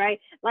interesting, right?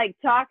 Like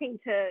talking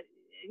to,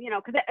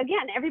 because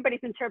again, everybody's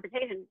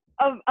interpretation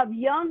of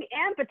Jung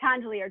and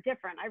Patanjali are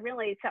different. I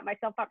really set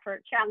myself up for a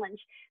challenge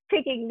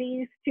picking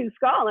these two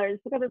scholars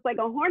because it's like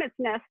a hornet's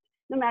nest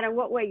no matter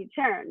what way you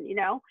turn,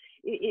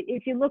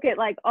 If you look at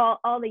like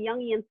all the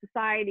Jungian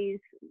societies,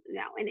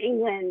 in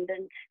England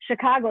and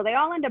Chicago, they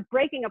all end up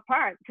breaking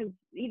apart because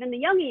even the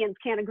Jungians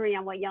can't agree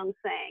on what Jung's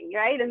saying,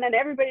 right? And then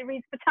everybody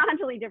reads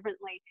Patanjali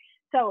differently.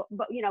 So,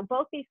 but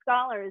both these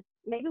scholars,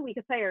 maybe we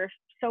could say, are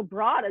so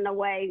broad in a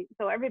way,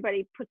 so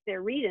everybody puts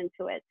their read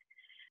into it.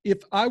 If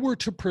I were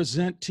to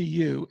present to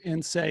you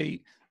and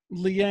say,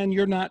 Leanne,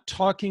 you're not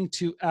talking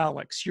to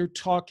Alex, you're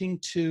talking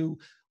to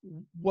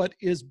what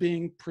is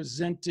being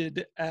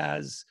presented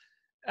as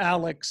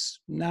Alex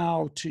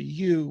now to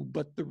you,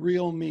 but the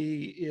real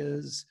me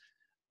is,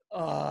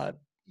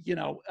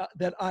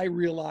 that I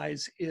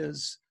realize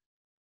is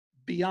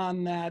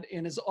beyond that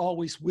and is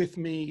always with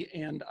me,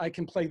 and I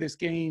can play this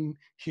game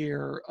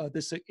here,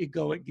 this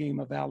egoic game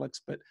of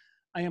Alex, but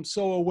I am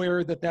so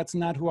aware that that's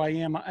not who I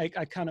am. I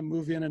kind of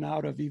move in and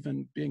out of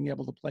even being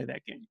able to play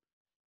that game.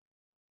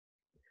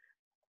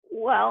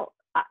 Well,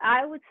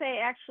 I would say,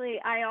 actually,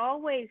 I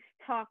always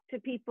talk to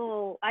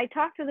people. I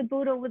talk to the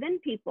Buddha within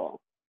people.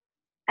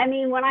 I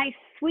mean, when I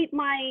sweep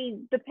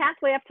the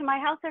pathway up to my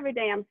house every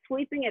day, I'm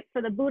sweeping it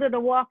for the Buddha to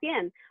walk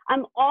in.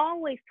 I'm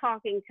always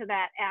talking to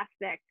that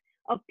aspect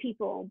of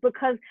people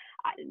because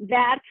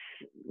that's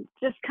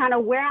just kind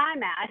of where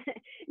I'm at.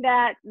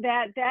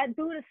 that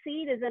Buddha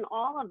seed is in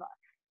all of us.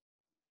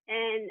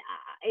 And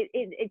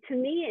to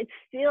me, it's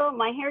still,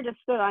 my hair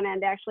just stood on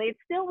end, actually. It's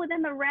still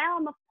within the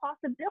realm of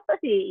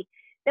possibility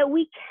that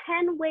we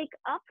can wake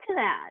up to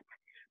that,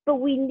 but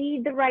we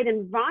need the right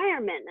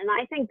environment. And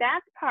I think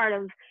that's part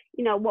of,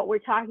 what we're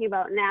talking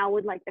about now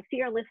with like the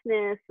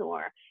fearlessness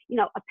or,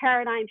 a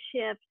paradigm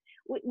shift.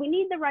 We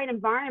need the right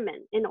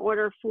environment in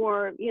order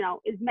for,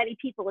 as many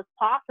people as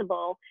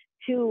possible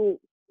to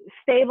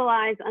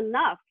stabilize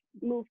enough,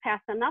 move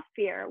past enough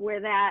fear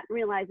where that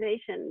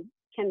realization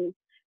can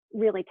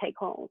really take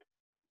hold.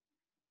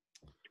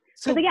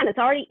 Because again, it's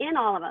already in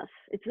all of us.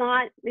 It's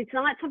not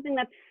something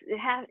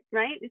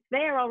right? It's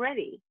there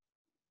already.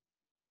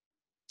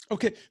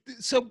 Okay,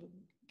 so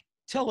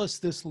tell us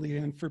this,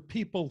 Leanne, for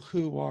people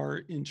who are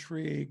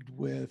intrigued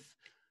with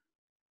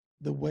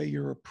the way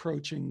you're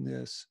approaching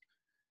this,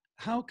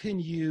 how can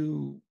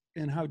you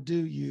and how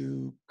do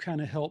you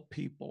kind of help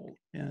people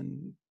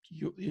in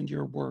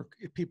your work,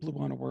 if people who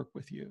want to work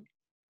with you?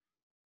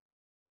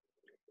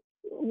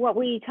 What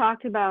we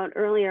talked about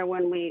earlier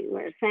when we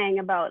were saying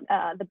about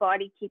the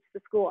body keeps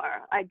the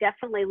score, I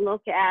definitely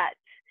look at,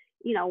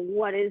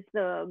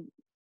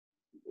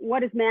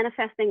 what is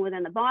manifesting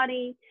within the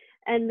body,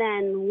 and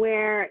then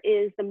where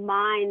is the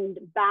mind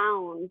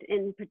bound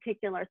in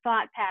particular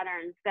thought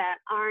patterns that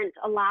aren't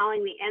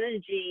allowing the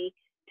energy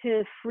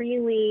to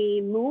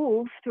freely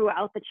move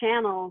throughout the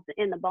channels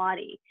in the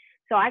body.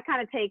 So I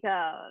kind of take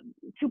a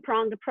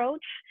two-pronged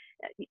approach,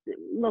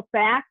 look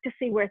back to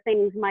see where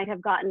things might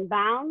have gotten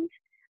bound.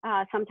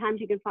 Sometimes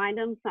you can find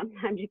them,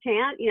 sometimes you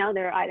can't.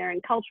 They're either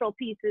in cultural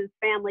pieces,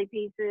 family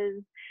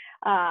pieces,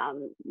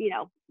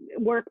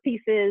 work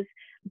pieces,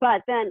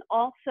 but then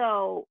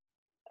also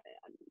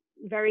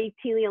very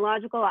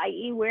teleological,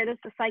 i.e., where does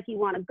the psyche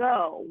want to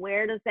go?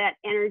 Where does that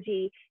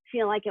energy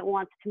feel like it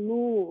wants to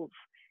move,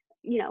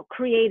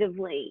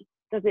 creatively?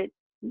 Does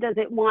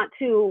it want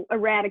to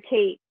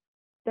eradicate?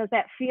 Does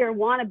that fear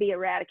want to be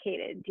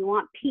eradicated? Do you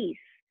want peace?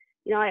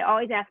 I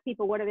always ask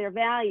people, what are their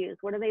values?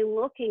 What are they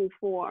looking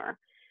for?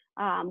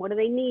 What do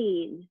they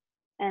need?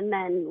 And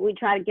then we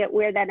try to get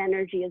where that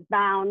energy is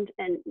bound,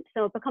 and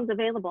so it becomes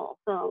available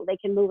so they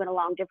can move it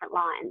along different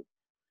lines.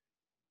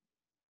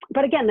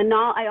 But again,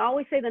 I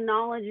always say the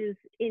knowledge is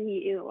in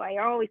you. I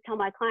always tell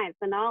my clients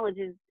the knowledge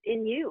is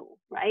in you,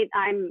 right?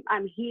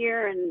 I'm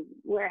here and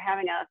we're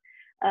having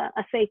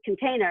a safe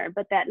container,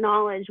 but that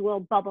knowledge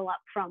will bubble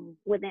up from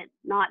within,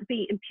 not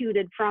be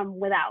imputed from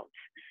without.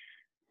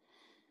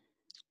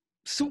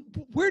 So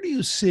where do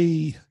you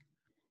see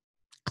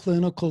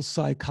clinical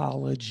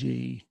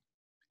psychology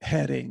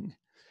heading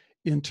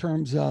in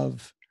terms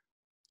of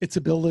its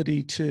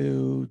ability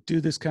to do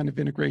this kind of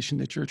integration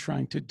that you're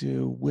trying to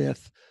do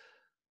with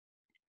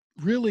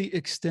really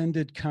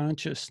extended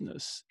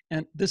consciousness?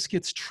 And this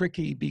gets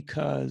tricky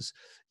because,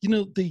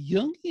 the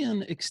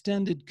Jungian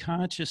extended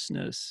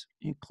consciousness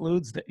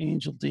includes the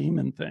angel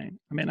demon thing.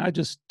 I mean, I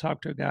just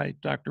talked to a guy,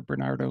 Dr.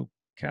 Bernardo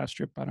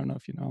Kastrup. I don't know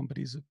if you know him, but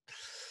he's a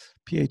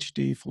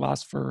PhD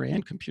philosopher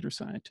and computer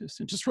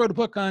scientist, and just wrote a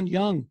book on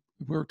Jung.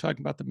 We were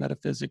talking about the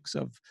metaphysics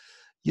of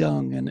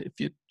Jung, and if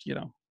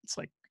it's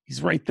like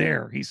he's right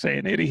there. He's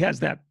saying it. He has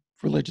that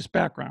religious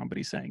background, but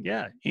he's saying,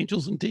 yeah,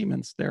 angels and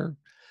demons, they're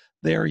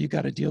there. You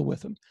got to deal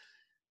with them.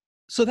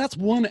 So that's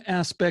one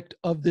aspect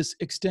of this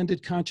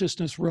extended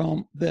consciousness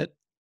realm that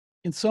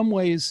in some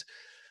ways,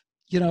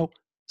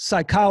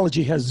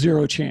 psychology has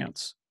zero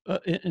chance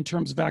in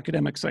terms of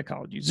academic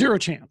psychology, zero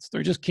chance.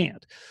 There just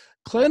can't.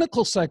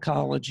 Clinical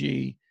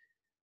psychology,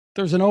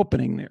 there's an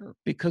opening there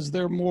because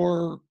they're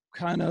more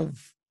kind of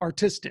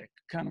artistic,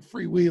 kind of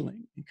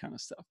freewheeling kind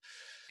of stuff.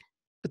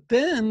 But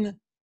then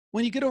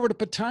when you get over to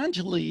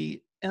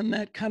Patanjali and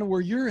that kind of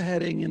where you're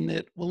heading in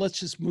that, well, let's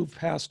just move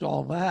past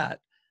all that,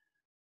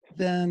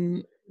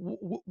 then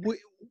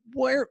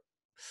what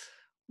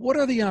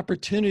are the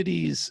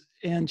opportunities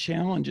and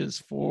challenges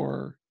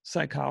for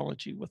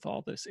psychology with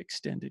all this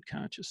extended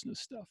consciousness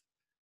stuff?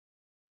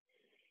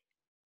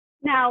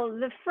 Now,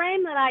 the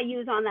frame that I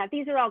use on that,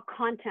 these are all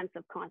contents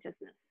of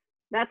consciousness.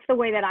 That's the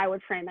way that I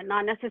would frame it,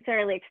 not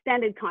necessarily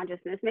extended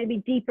consciousness,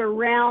 maybe deeper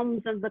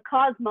realms of the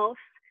cosmos,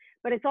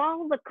 but it's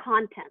all the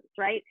contents,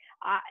 right?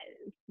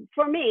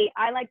 For me,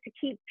 I like to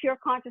keep pure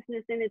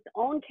consciousness in its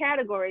own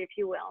category, if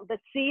you will. The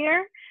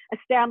seer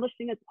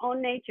establishing its own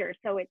nature.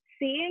 So it's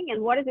seeing,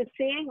 and what is it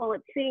seeing? Well,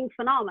 it's seeing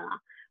phenomena.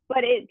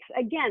 But it's,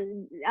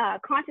 again,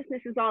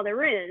 consciousness is all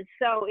there is.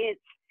 So it's,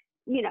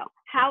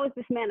 how is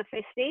this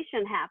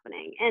manifestation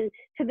happening? And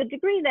to the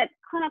degree that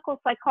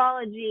clinical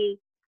psychology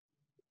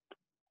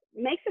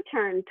makes a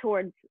turn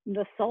towards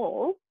the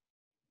soul,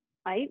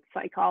 right?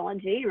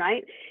 Psychology,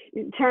 right?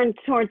 Turns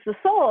towards the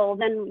soul,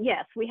 then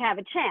yes, we have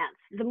a chance.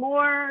 The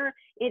more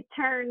it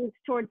turns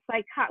towards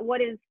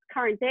what is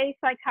current day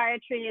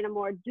psychiatry in a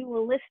more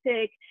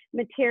dualistic,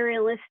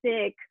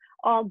 materialistic,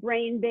 all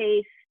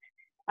brain-based,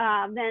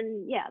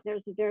 then yeah,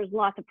 there's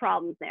lots of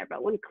problems there.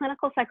 But when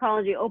clinical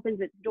psychology opens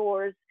its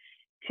doors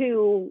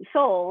to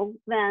soul,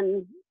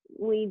 then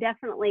we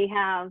definitely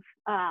have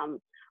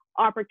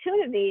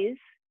opportunities.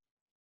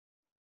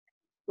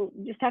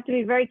 We just have to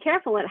be very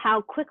careful at how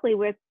quickly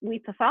we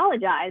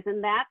pathologize,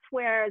 and that's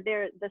where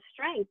the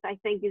strength, I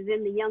think, is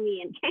in the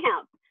Jungian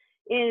camp.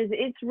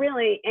 It's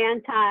really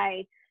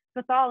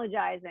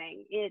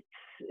anti-pathologizing. It's,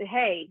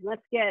 hey,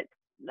 let's get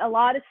a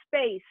lot of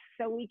space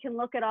so we can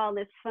look at all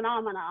this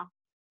phenomena.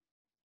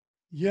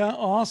 Yeah,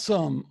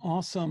 awesome.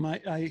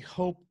 I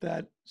hope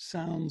that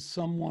sounds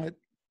somewhat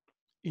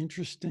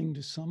interesting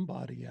to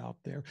somebody out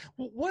there.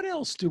 Well, what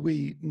else do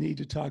we need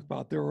to talk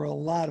about? There were a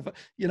lot of,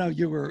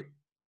 you were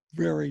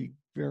very,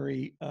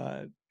 very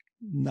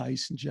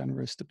nice and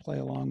generous to play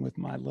along with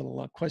my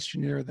little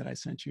questionnaire that I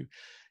sent you.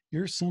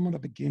 You're somewhat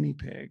of a guinea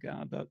pig.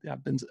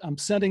 I'm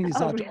sending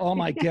these out to all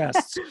my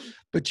guests,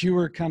 but you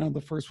were kind of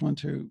the first one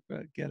to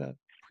get a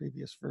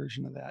previous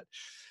version of that.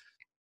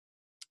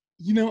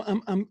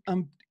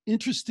 I'm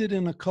interested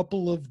in a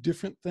couple of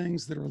different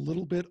things that are a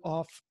little bit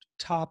off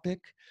topic,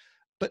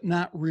 but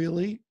not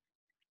really.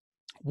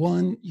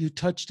 One, you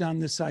touched on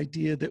this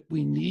idea that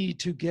we need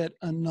to get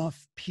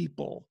enough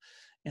people,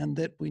 and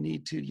that we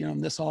need to,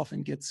 and this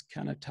often gets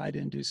kind of tied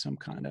into some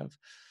kind of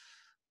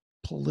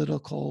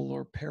political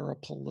or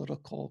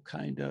parapolitical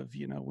kind of,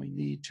 we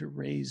need to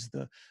raise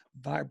the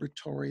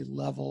vibratory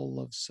level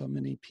of so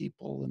many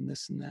people and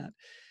this and that.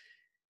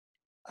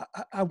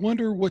 I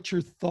wonder what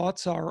your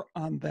thoughts are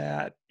on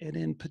that, and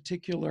in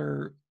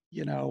particular,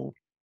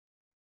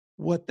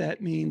 what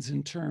that means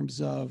in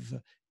terms of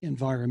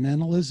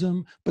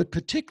environmentalism, but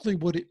particularly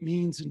what it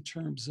means in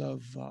terms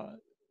of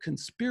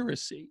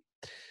conspiracy.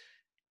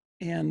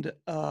 And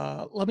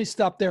let me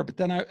stop there, but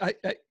then I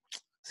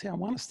see, I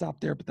want to stop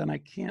there, but then I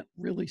can't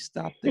really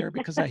stop there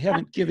because I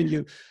haven't given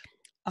you,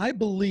 I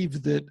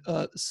believe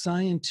that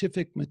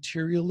scientific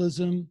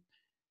materialism,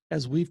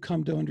 as we've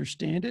come to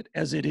understand it,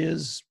 as it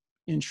is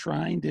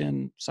enshrined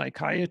in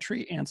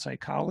psychiatry and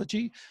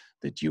psychology,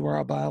 that you are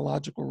a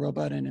biological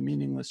robot in a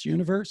meaningless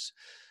universe,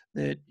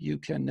 that you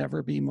can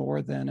never be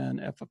more than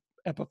an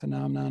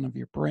epiphenomenon of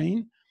your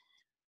brain.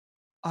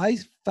 I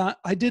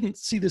didn't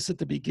see this at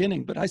the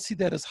beginning, but I see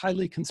that as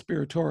highly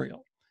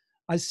conspiratorial.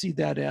 I see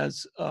that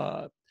as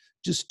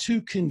just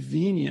too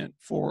convenient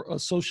for a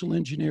social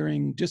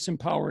engineering,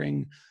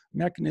 disempowering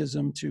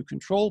mechanism to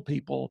control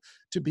people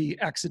to be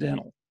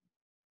accidental.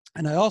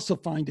 And I also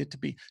find it to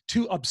be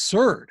too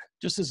absurd,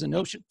 just as a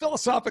notion.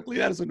 Philosophically,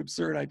 that is an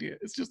absurd idea.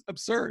 It's just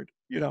absurd,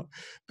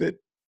 that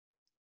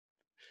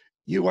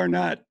you are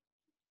not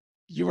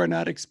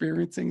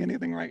experiencing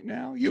anything right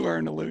now. You are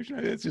an illusion.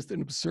 It's just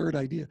an absurd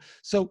idea.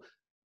 So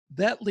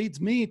that leads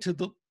me to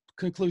the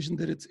conclusion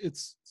that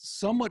it's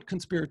somewhat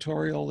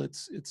conspiratorial.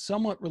 It's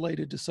somewhat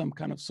related to some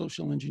kind of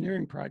social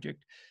engineering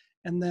project.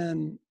 And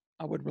then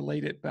I would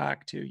relate it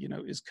back to,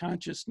 is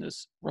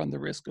consciousness run the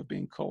risk of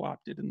being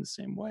co-opted in the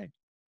same way?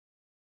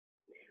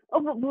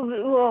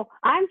 Well,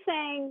 I'm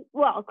saying,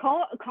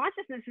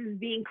 consciousness is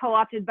being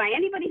co-opted by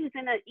anybody who's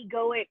in an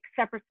egoic,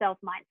 separate self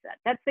mindset.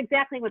 That's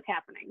exactly what's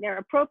happening. They're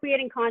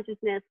appropriating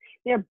consciousness,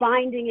 they're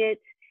binding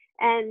it,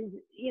 and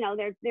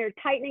they're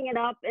tightening it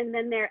up, and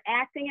then they're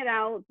acting it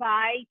out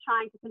by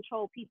trying to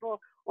control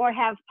people or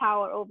have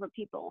power over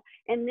people.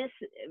 And this,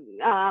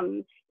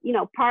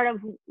 part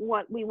of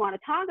what we want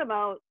to talk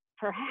about,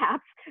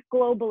 perhaps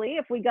globally,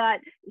 if we got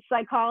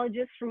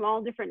psychologists from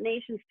all different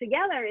nations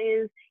together,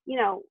 is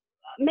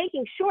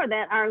making sure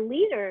that our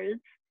leaders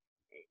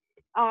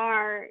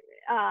are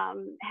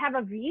have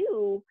a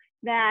view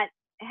that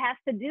has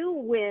to do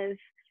with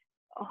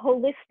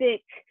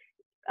holistic,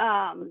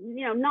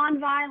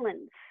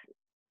 nonviolence,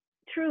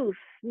 truth,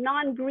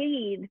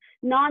 non-greed,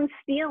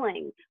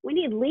 non-stealing. We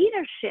need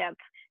leadership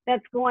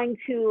that's going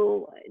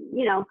to,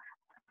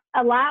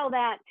 allow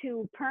that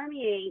to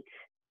permeate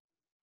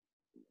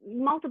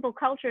multiple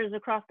cultures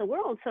across the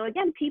world. So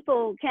again,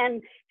 people can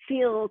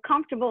feel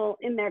comfortable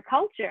in their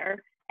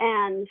culture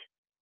and,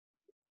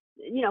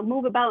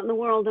 move about in the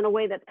world in a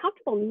way that's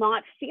comfortable,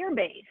 not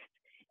fear-based.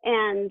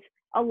 And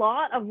a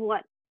lot of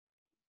what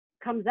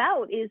comes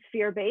out is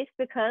fear-based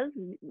because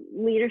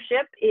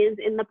leadership is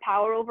in the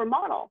power over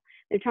model.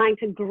 They're trying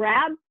to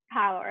grab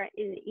power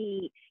in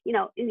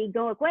an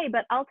egoic way,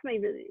 but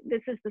ultimately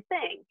this is the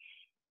thing.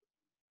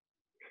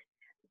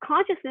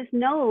 Consciousness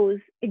knows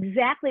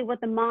exactly what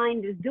the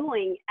mind is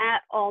doing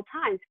at all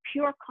times.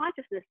 Pure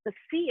consciousness, the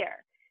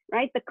fear,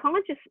 right? The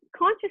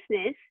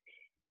consciousness,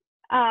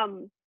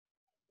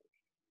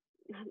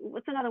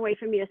 what's another way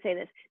for me to say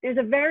this? There's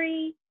a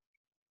very,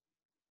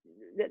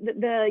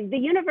 the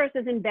universe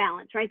is in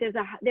balance, right?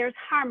 There's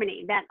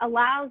harmony that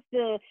allows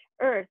the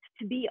earth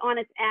to be on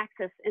its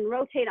axis and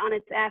rotate on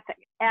its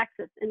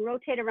axis and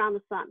rotate around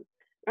the sun,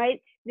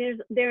 right? There's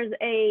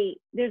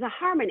a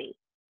harmony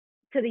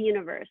to the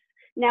universe.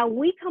 Now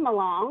we come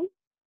along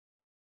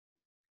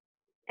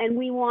and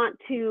we want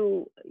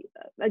to,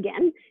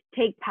 again,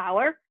 take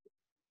power,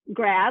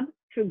 grab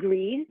through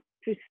greed,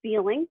 through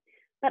stealing,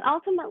 but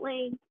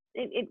ultimately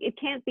it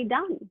can't be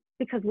done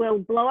because we'll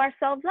blow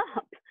ourselves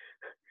up.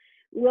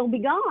 We'll be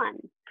gone.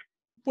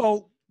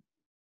 Well,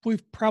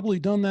 we've probably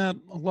done that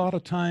a lot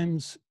of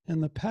times in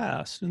the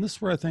past. And this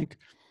is where I think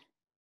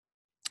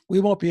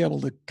we won't be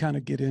able to kind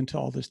of get into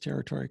all this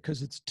territory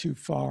because it's too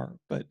far.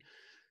 But,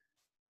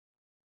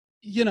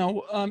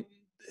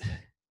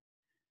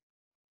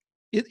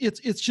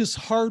 it's just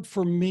hard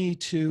for me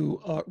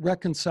to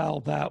reconcile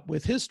that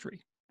with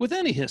history, with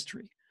any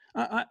history.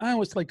 I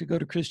always like to go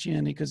to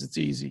Christianity because it's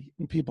easy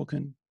and people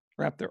can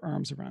wrap their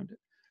arms around it.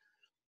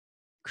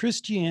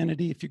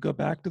 Christianity, if you go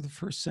back to the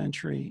first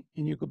century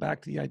and you go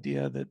back to the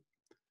idea that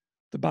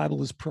the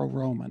Bible is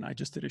pro-Roman, I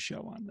just did a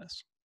show on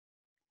this.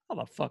 How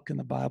the fuck can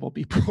the Bible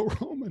be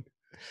pro-Roman?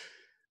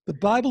 The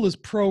Bible is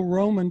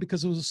pro-Roman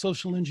because it was a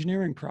social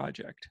engineering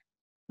project.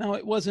 Now,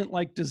 it wasn't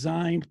like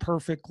designed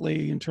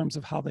perfectly in terms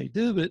of how they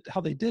did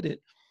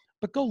it,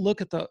 but go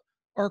look at the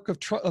Ark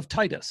of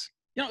Titus.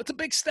 It's a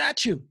big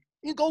statue.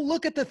 You go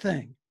look at the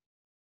thing.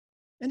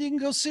 And you can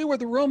go see where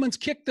the Romans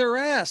kicked their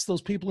ass,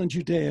 those people in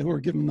Judea who were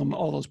giving them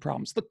all those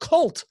problems. The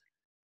cult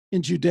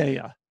in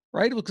Judea,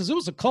 right? Because it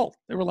was a cult.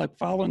 They were like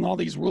following all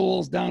these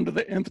rules down to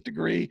the nth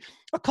degree.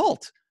 A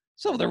cult.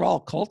 So they're all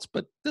cults,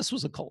 but this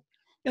was a cult.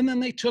 And then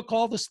they took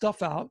all the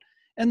stuff out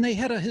and they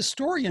had a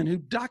historian who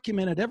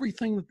documented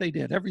everything that they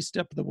did, every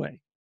step of the way.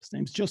 His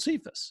name's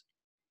Josephus.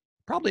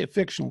 Probably a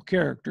fictional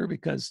character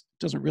because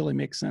it doesn't really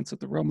make sense that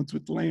the Romans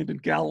would land in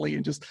Galilee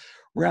and just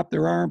wrap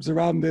their arms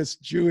around this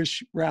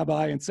Jewish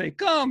rabbi and say,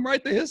 come,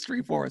 write the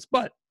history for us.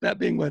 But that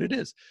being what it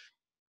is,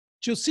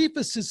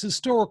 Josephus's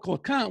historical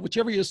account, which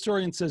every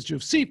historian says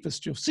Josephus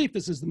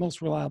is the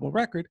most reliable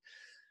record.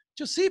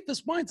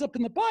 Josephus winds up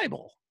in the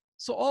Bible.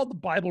 So all the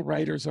Bible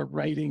writers are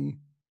writing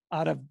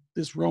out of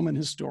this Roman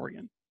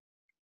historian.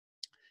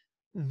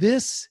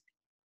 This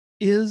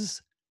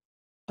is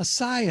a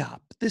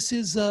psyop. This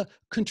is a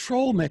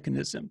control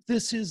mechanism.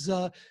 This is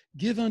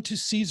give unto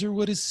Caesar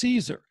what is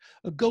Caesar.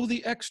 Go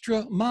the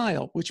extra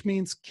mile, which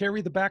means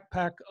carry the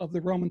backpack of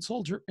the Roman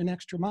soldier an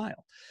extra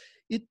mile.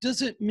 It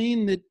doesn't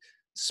mean that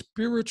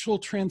spiritual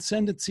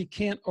transcendency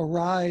can't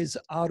arise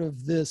out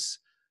of this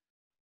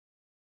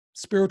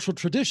spiritual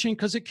tradition,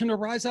 because it can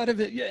arise out of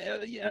it,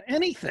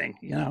 anything,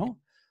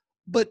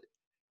 But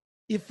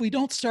if we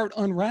don't start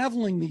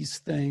unraveling these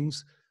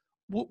things,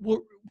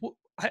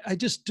 I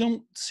just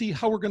don't see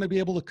how we're going to be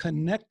able to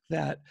connect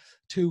that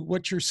to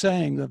what you're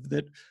saying of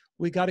that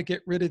we got to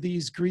get rid of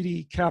these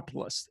greedy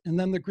capitalists. And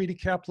then the greedy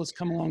capitalists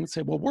come along and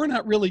say, well, we're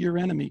not really your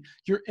enemy.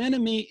 Your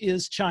enemy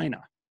is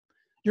China.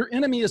 Your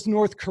enemy is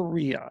North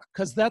Korea,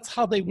 because that's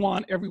how they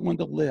want everyone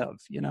to live,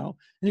 And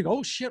you go,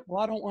 oh shit,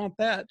 well, I don't want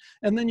that.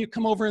 And then you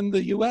come over in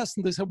the US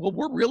and they say, well,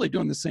 we're really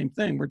doing the same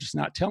thing. We're just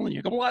not telling you.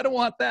 You go, well, I don't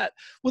want that.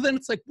 Well, then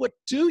it's like, what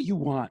do you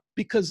want?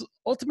 Because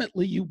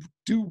ultimately you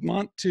do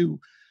want to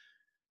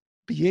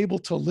be able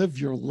to live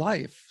your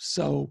life.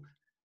 So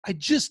I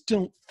just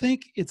don't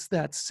think it's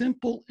that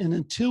simple. And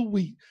until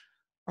we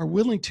are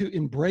willing to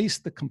embrace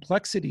the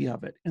complexity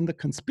of it and the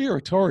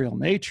conspiratorial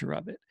nature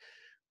of it,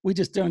 we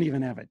just don't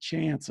even have a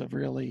chance of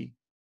really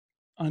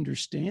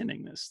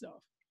understanding this stuff.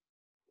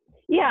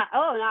 Yeah.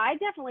 Oh, no, I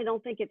definitely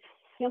don't think it's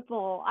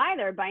simple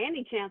either by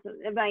any chance,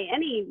 by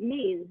any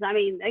means. I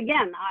mean,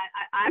 again,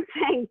 I'm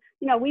saying,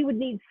 we would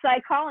need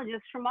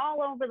psychologists from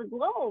all over the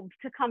globe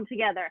to come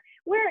together.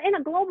 We're in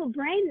a global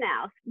brain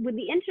now with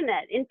the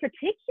internet in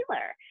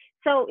particular.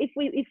 So if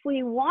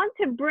we want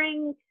to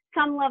bring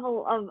some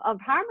level of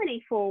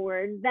harmony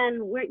forward,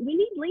 then we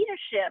need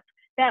leadership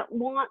that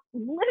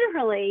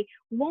literally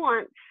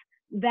wants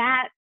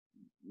that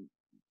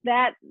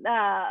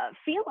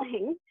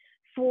feeling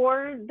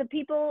for the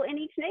people in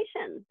each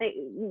nation. They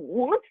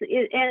want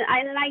it,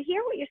 and I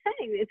hear what you're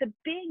saying. It's a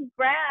big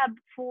grab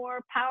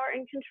for power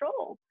and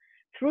control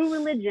through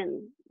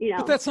religion, you know.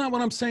 But that's not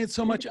what I'm saying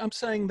so much. I'm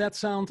saying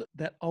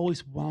that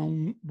always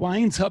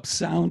winds up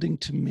sounding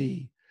to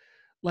me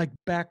like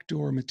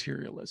backdoor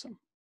materialism.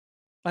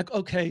 Like,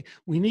 okay,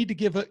 we need to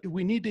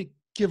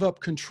give up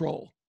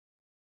control.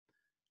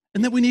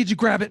 And then we need to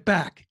grab it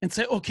back and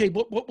say, okay,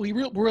 what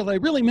I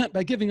really meant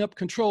by giving up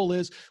control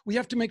is we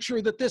have to make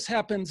sure that this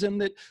happens and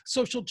that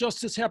social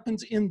justice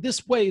happens in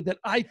this way that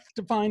I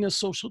define as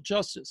social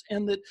justice,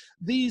 and that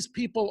these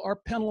people are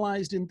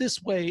penalized in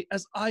this way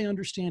as I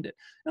understand it.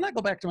 And I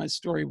go back to my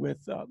story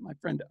with my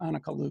friend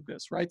Annika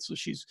Lucas, right? So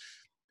she's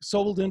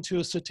sold into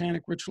a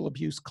satanic ritual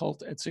abuse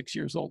cult at 6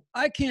 years old.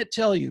 I can't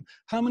tell you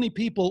how many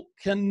people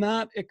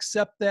cannot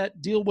accept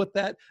that, deal with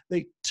that.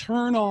 They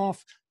turn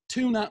off,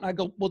 tune out, and I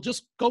go, well,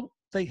 just go.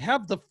 They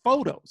have the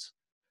photos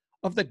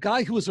of the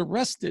guy who was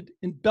arrested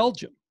in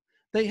Belgium.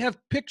 They have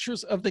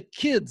pictures of the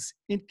kids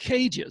in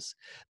cages.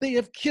 They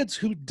have kids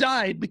who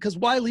died because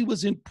while he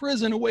was in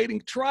prison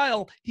awaiting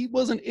trial, he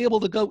wasn't able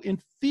to go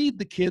and feed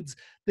the kids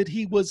that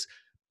he was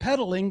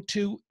peddling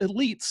to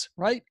elites,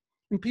 right?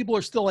 And people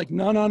are still like,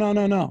 no, no, no,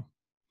 no, no.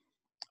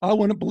 I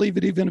wouldn't believe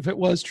it even if it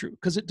was true,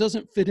 because it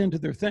doesn't fit into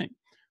their thing.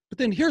 But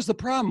then here's the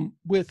problem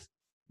with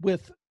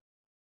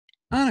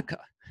Annika,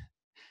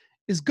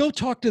 is go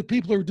talk to the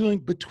people who are doing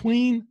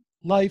between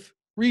life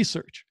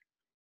research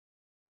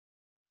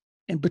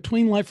and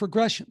between life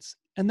regressions.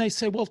 And they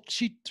say, well,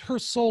 her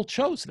soul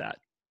chose that.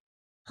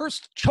 Her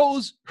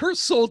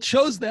soul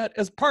chose that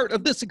as part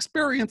of this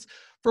experience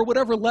for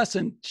whatever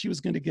lesson she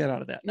was going to get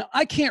out of that. Now,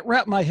 I can't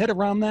wrap my head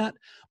around that,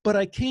 but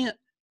I can't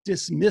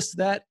dismiss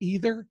that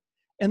either.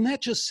 And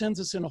that just sends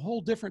us in a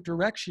whole different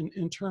direction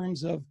in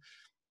terms of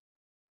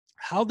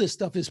how this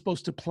stuff is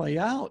supposed to play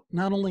out,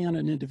 not only on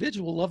an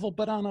individual level,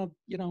 but on a,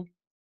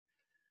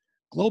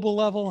 global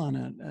level, on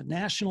a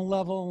national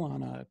level,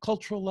 on a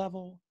cultural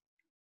level.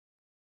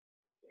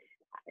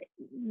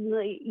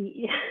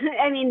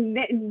 I mean,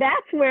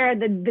 that's where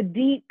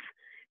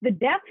the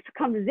depth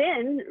comes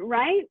in,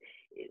 right?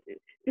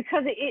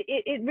 Because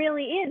it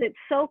really is. It's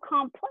so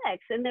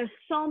complex, and there's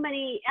so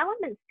many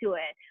elements to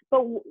it.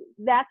 But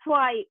that's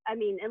why, I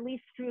mean, at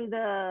least through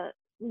the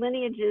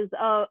lineages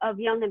of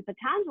Jung and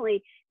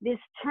Patanjali, this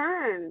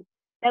turn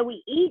that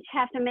we each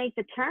have to make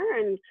the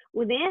turn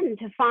within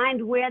to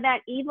find where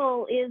that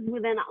evil is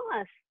within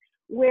us,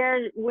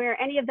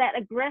 where any of that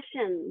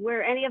aggression,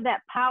 where any of that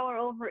power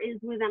over is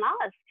within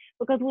us.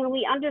 Because when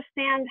we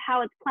understand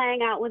how it's playing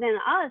out within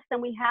us, then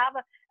we have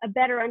a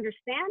better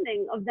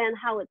understanding of then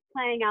how it's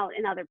playing out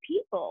in other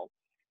people.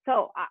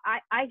 So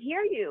I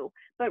hear you,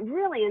 but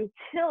really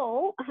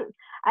until,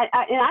 and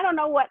I don't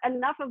know what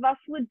enough of us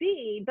would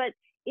be, but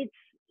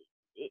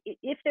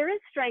if there is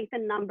strength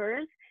in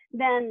numbers,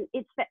 then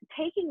it's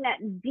taking that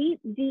deep,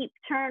 deep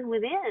turn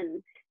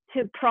within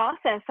to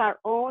process our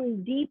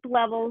own deep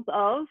levels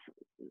of,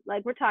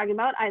 like we're talking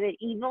about, either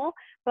evil,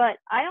 but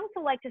I also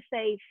like to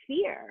say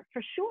fear,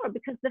 for sure,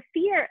 because the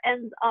fear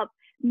ends up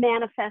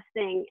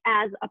manifesting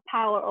as a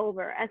power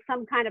over, as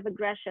some kind of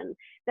aggression,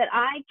 that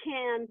I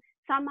can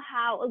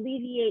somehow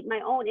alleviate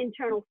my own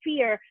internal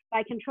fear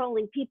by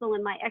controlling people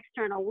in my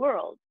external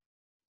world.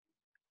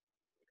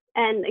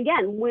 And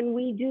again, when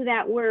we do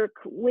that work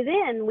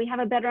within, we have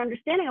a better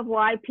understanding of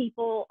why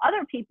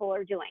other people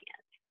are doing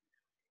it.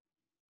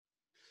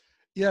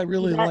 Yeah, I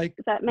really like.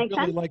 Does that make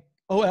sense?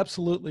 Oh,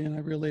 absolutely, and I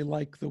really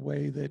like the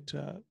way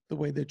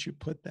that you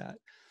put that.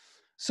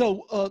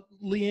 So,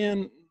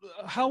 Leanne,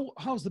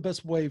 how's the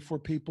best way for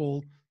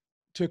people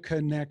to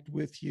connect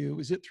with you?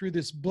 Is it through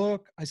this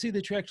book? I see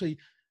that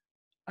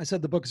I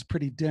said the book is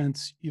pretty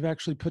dense. You've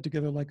actually put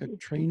together like a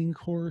training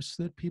course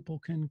that people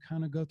can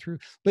kind of go through.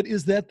 But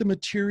is that the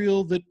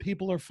material that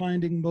people are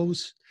finding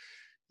most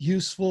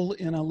useful?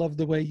 And I love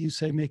the way you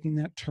say making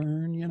that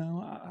turn.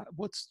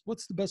 What's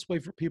the best way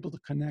for people to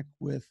connect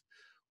with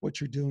what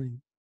you're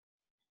doing?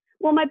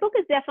 Well, my book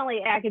is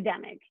definitely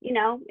academic.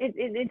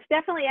 It's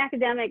definitely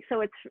academic.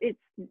 So it's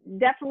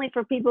definitely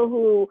for people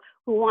who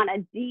want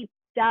a deep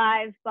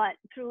dive, but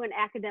through an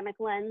academic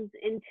lens,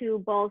 into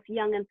both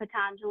Jung and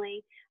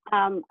Patanjali.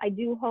 I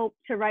do hope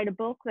to write a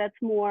book it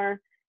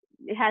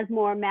has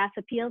more mass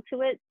appeal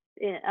to it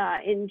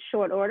in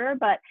short order.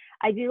 But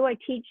I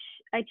teach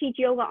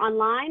yoga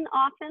online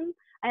often.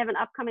 I have an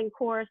upcoming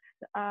course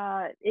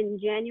in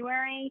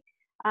January.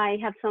 I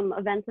have some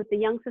events with the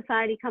Jung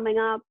Society coming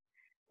up.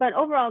 But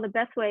overall, the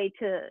best way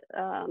to,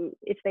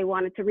 if they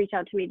wanted to reach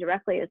out to me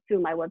directly, is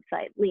through my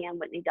website,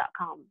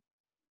 leannewhitney.com.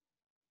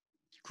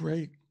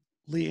 Great.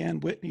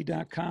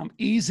 LeanneWhitney.com.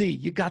 Easy.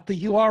 You got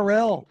the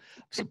URL.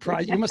 I'm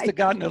surprised. You must have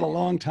gotten it a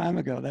long time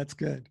ago. That's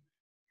good.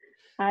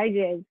 I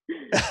did.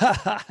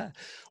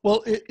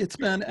 Well, it's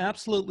been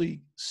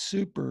absolutely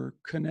super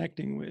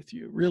connecting with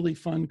you. Really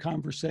fun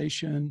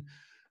conversation.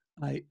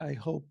 I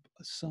hope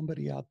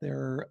somebody out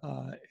there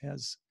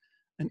has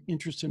an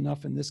interest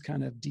enough in this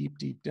kind of deep,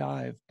 deep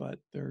dive, but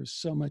there's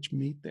so much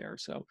meat there.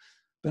 So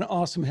been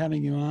awesome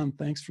having you on.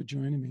 Thanks for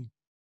joining me.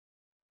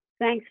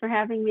 Thanks for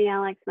having me,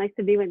 Alex. Nice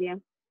to be with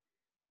you.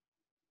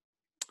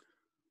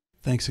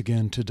 Thanks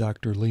again to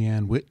Dr.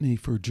 Leanne Whitney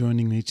for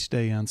joining me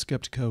today on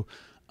Skeptiko.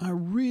 I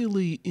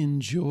really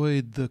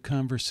enjoyed the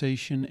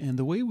conversation and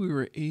the way we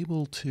were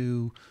able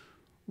to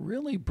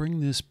really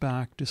bring this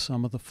back to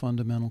some of the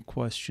fundamental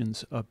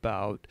questions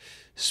about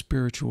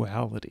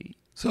spirituality.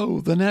 So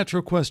the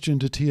natural question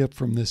to tee up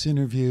from this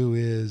interview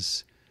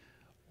is,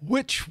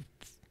 which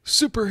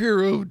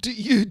superhero do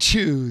you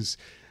choose,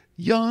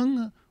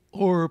 Jung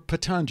or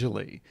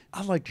Patanjali?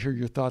 I'd like to hear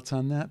your thoughts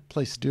on that.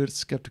 Place to do it at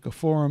Skeptiko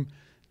Forum.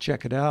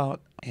 Check it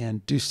out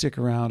and do stick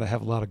around. I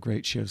have a lot of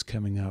great shows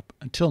coming up.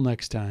 Until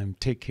next time,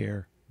 take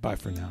care. Bye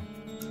for now.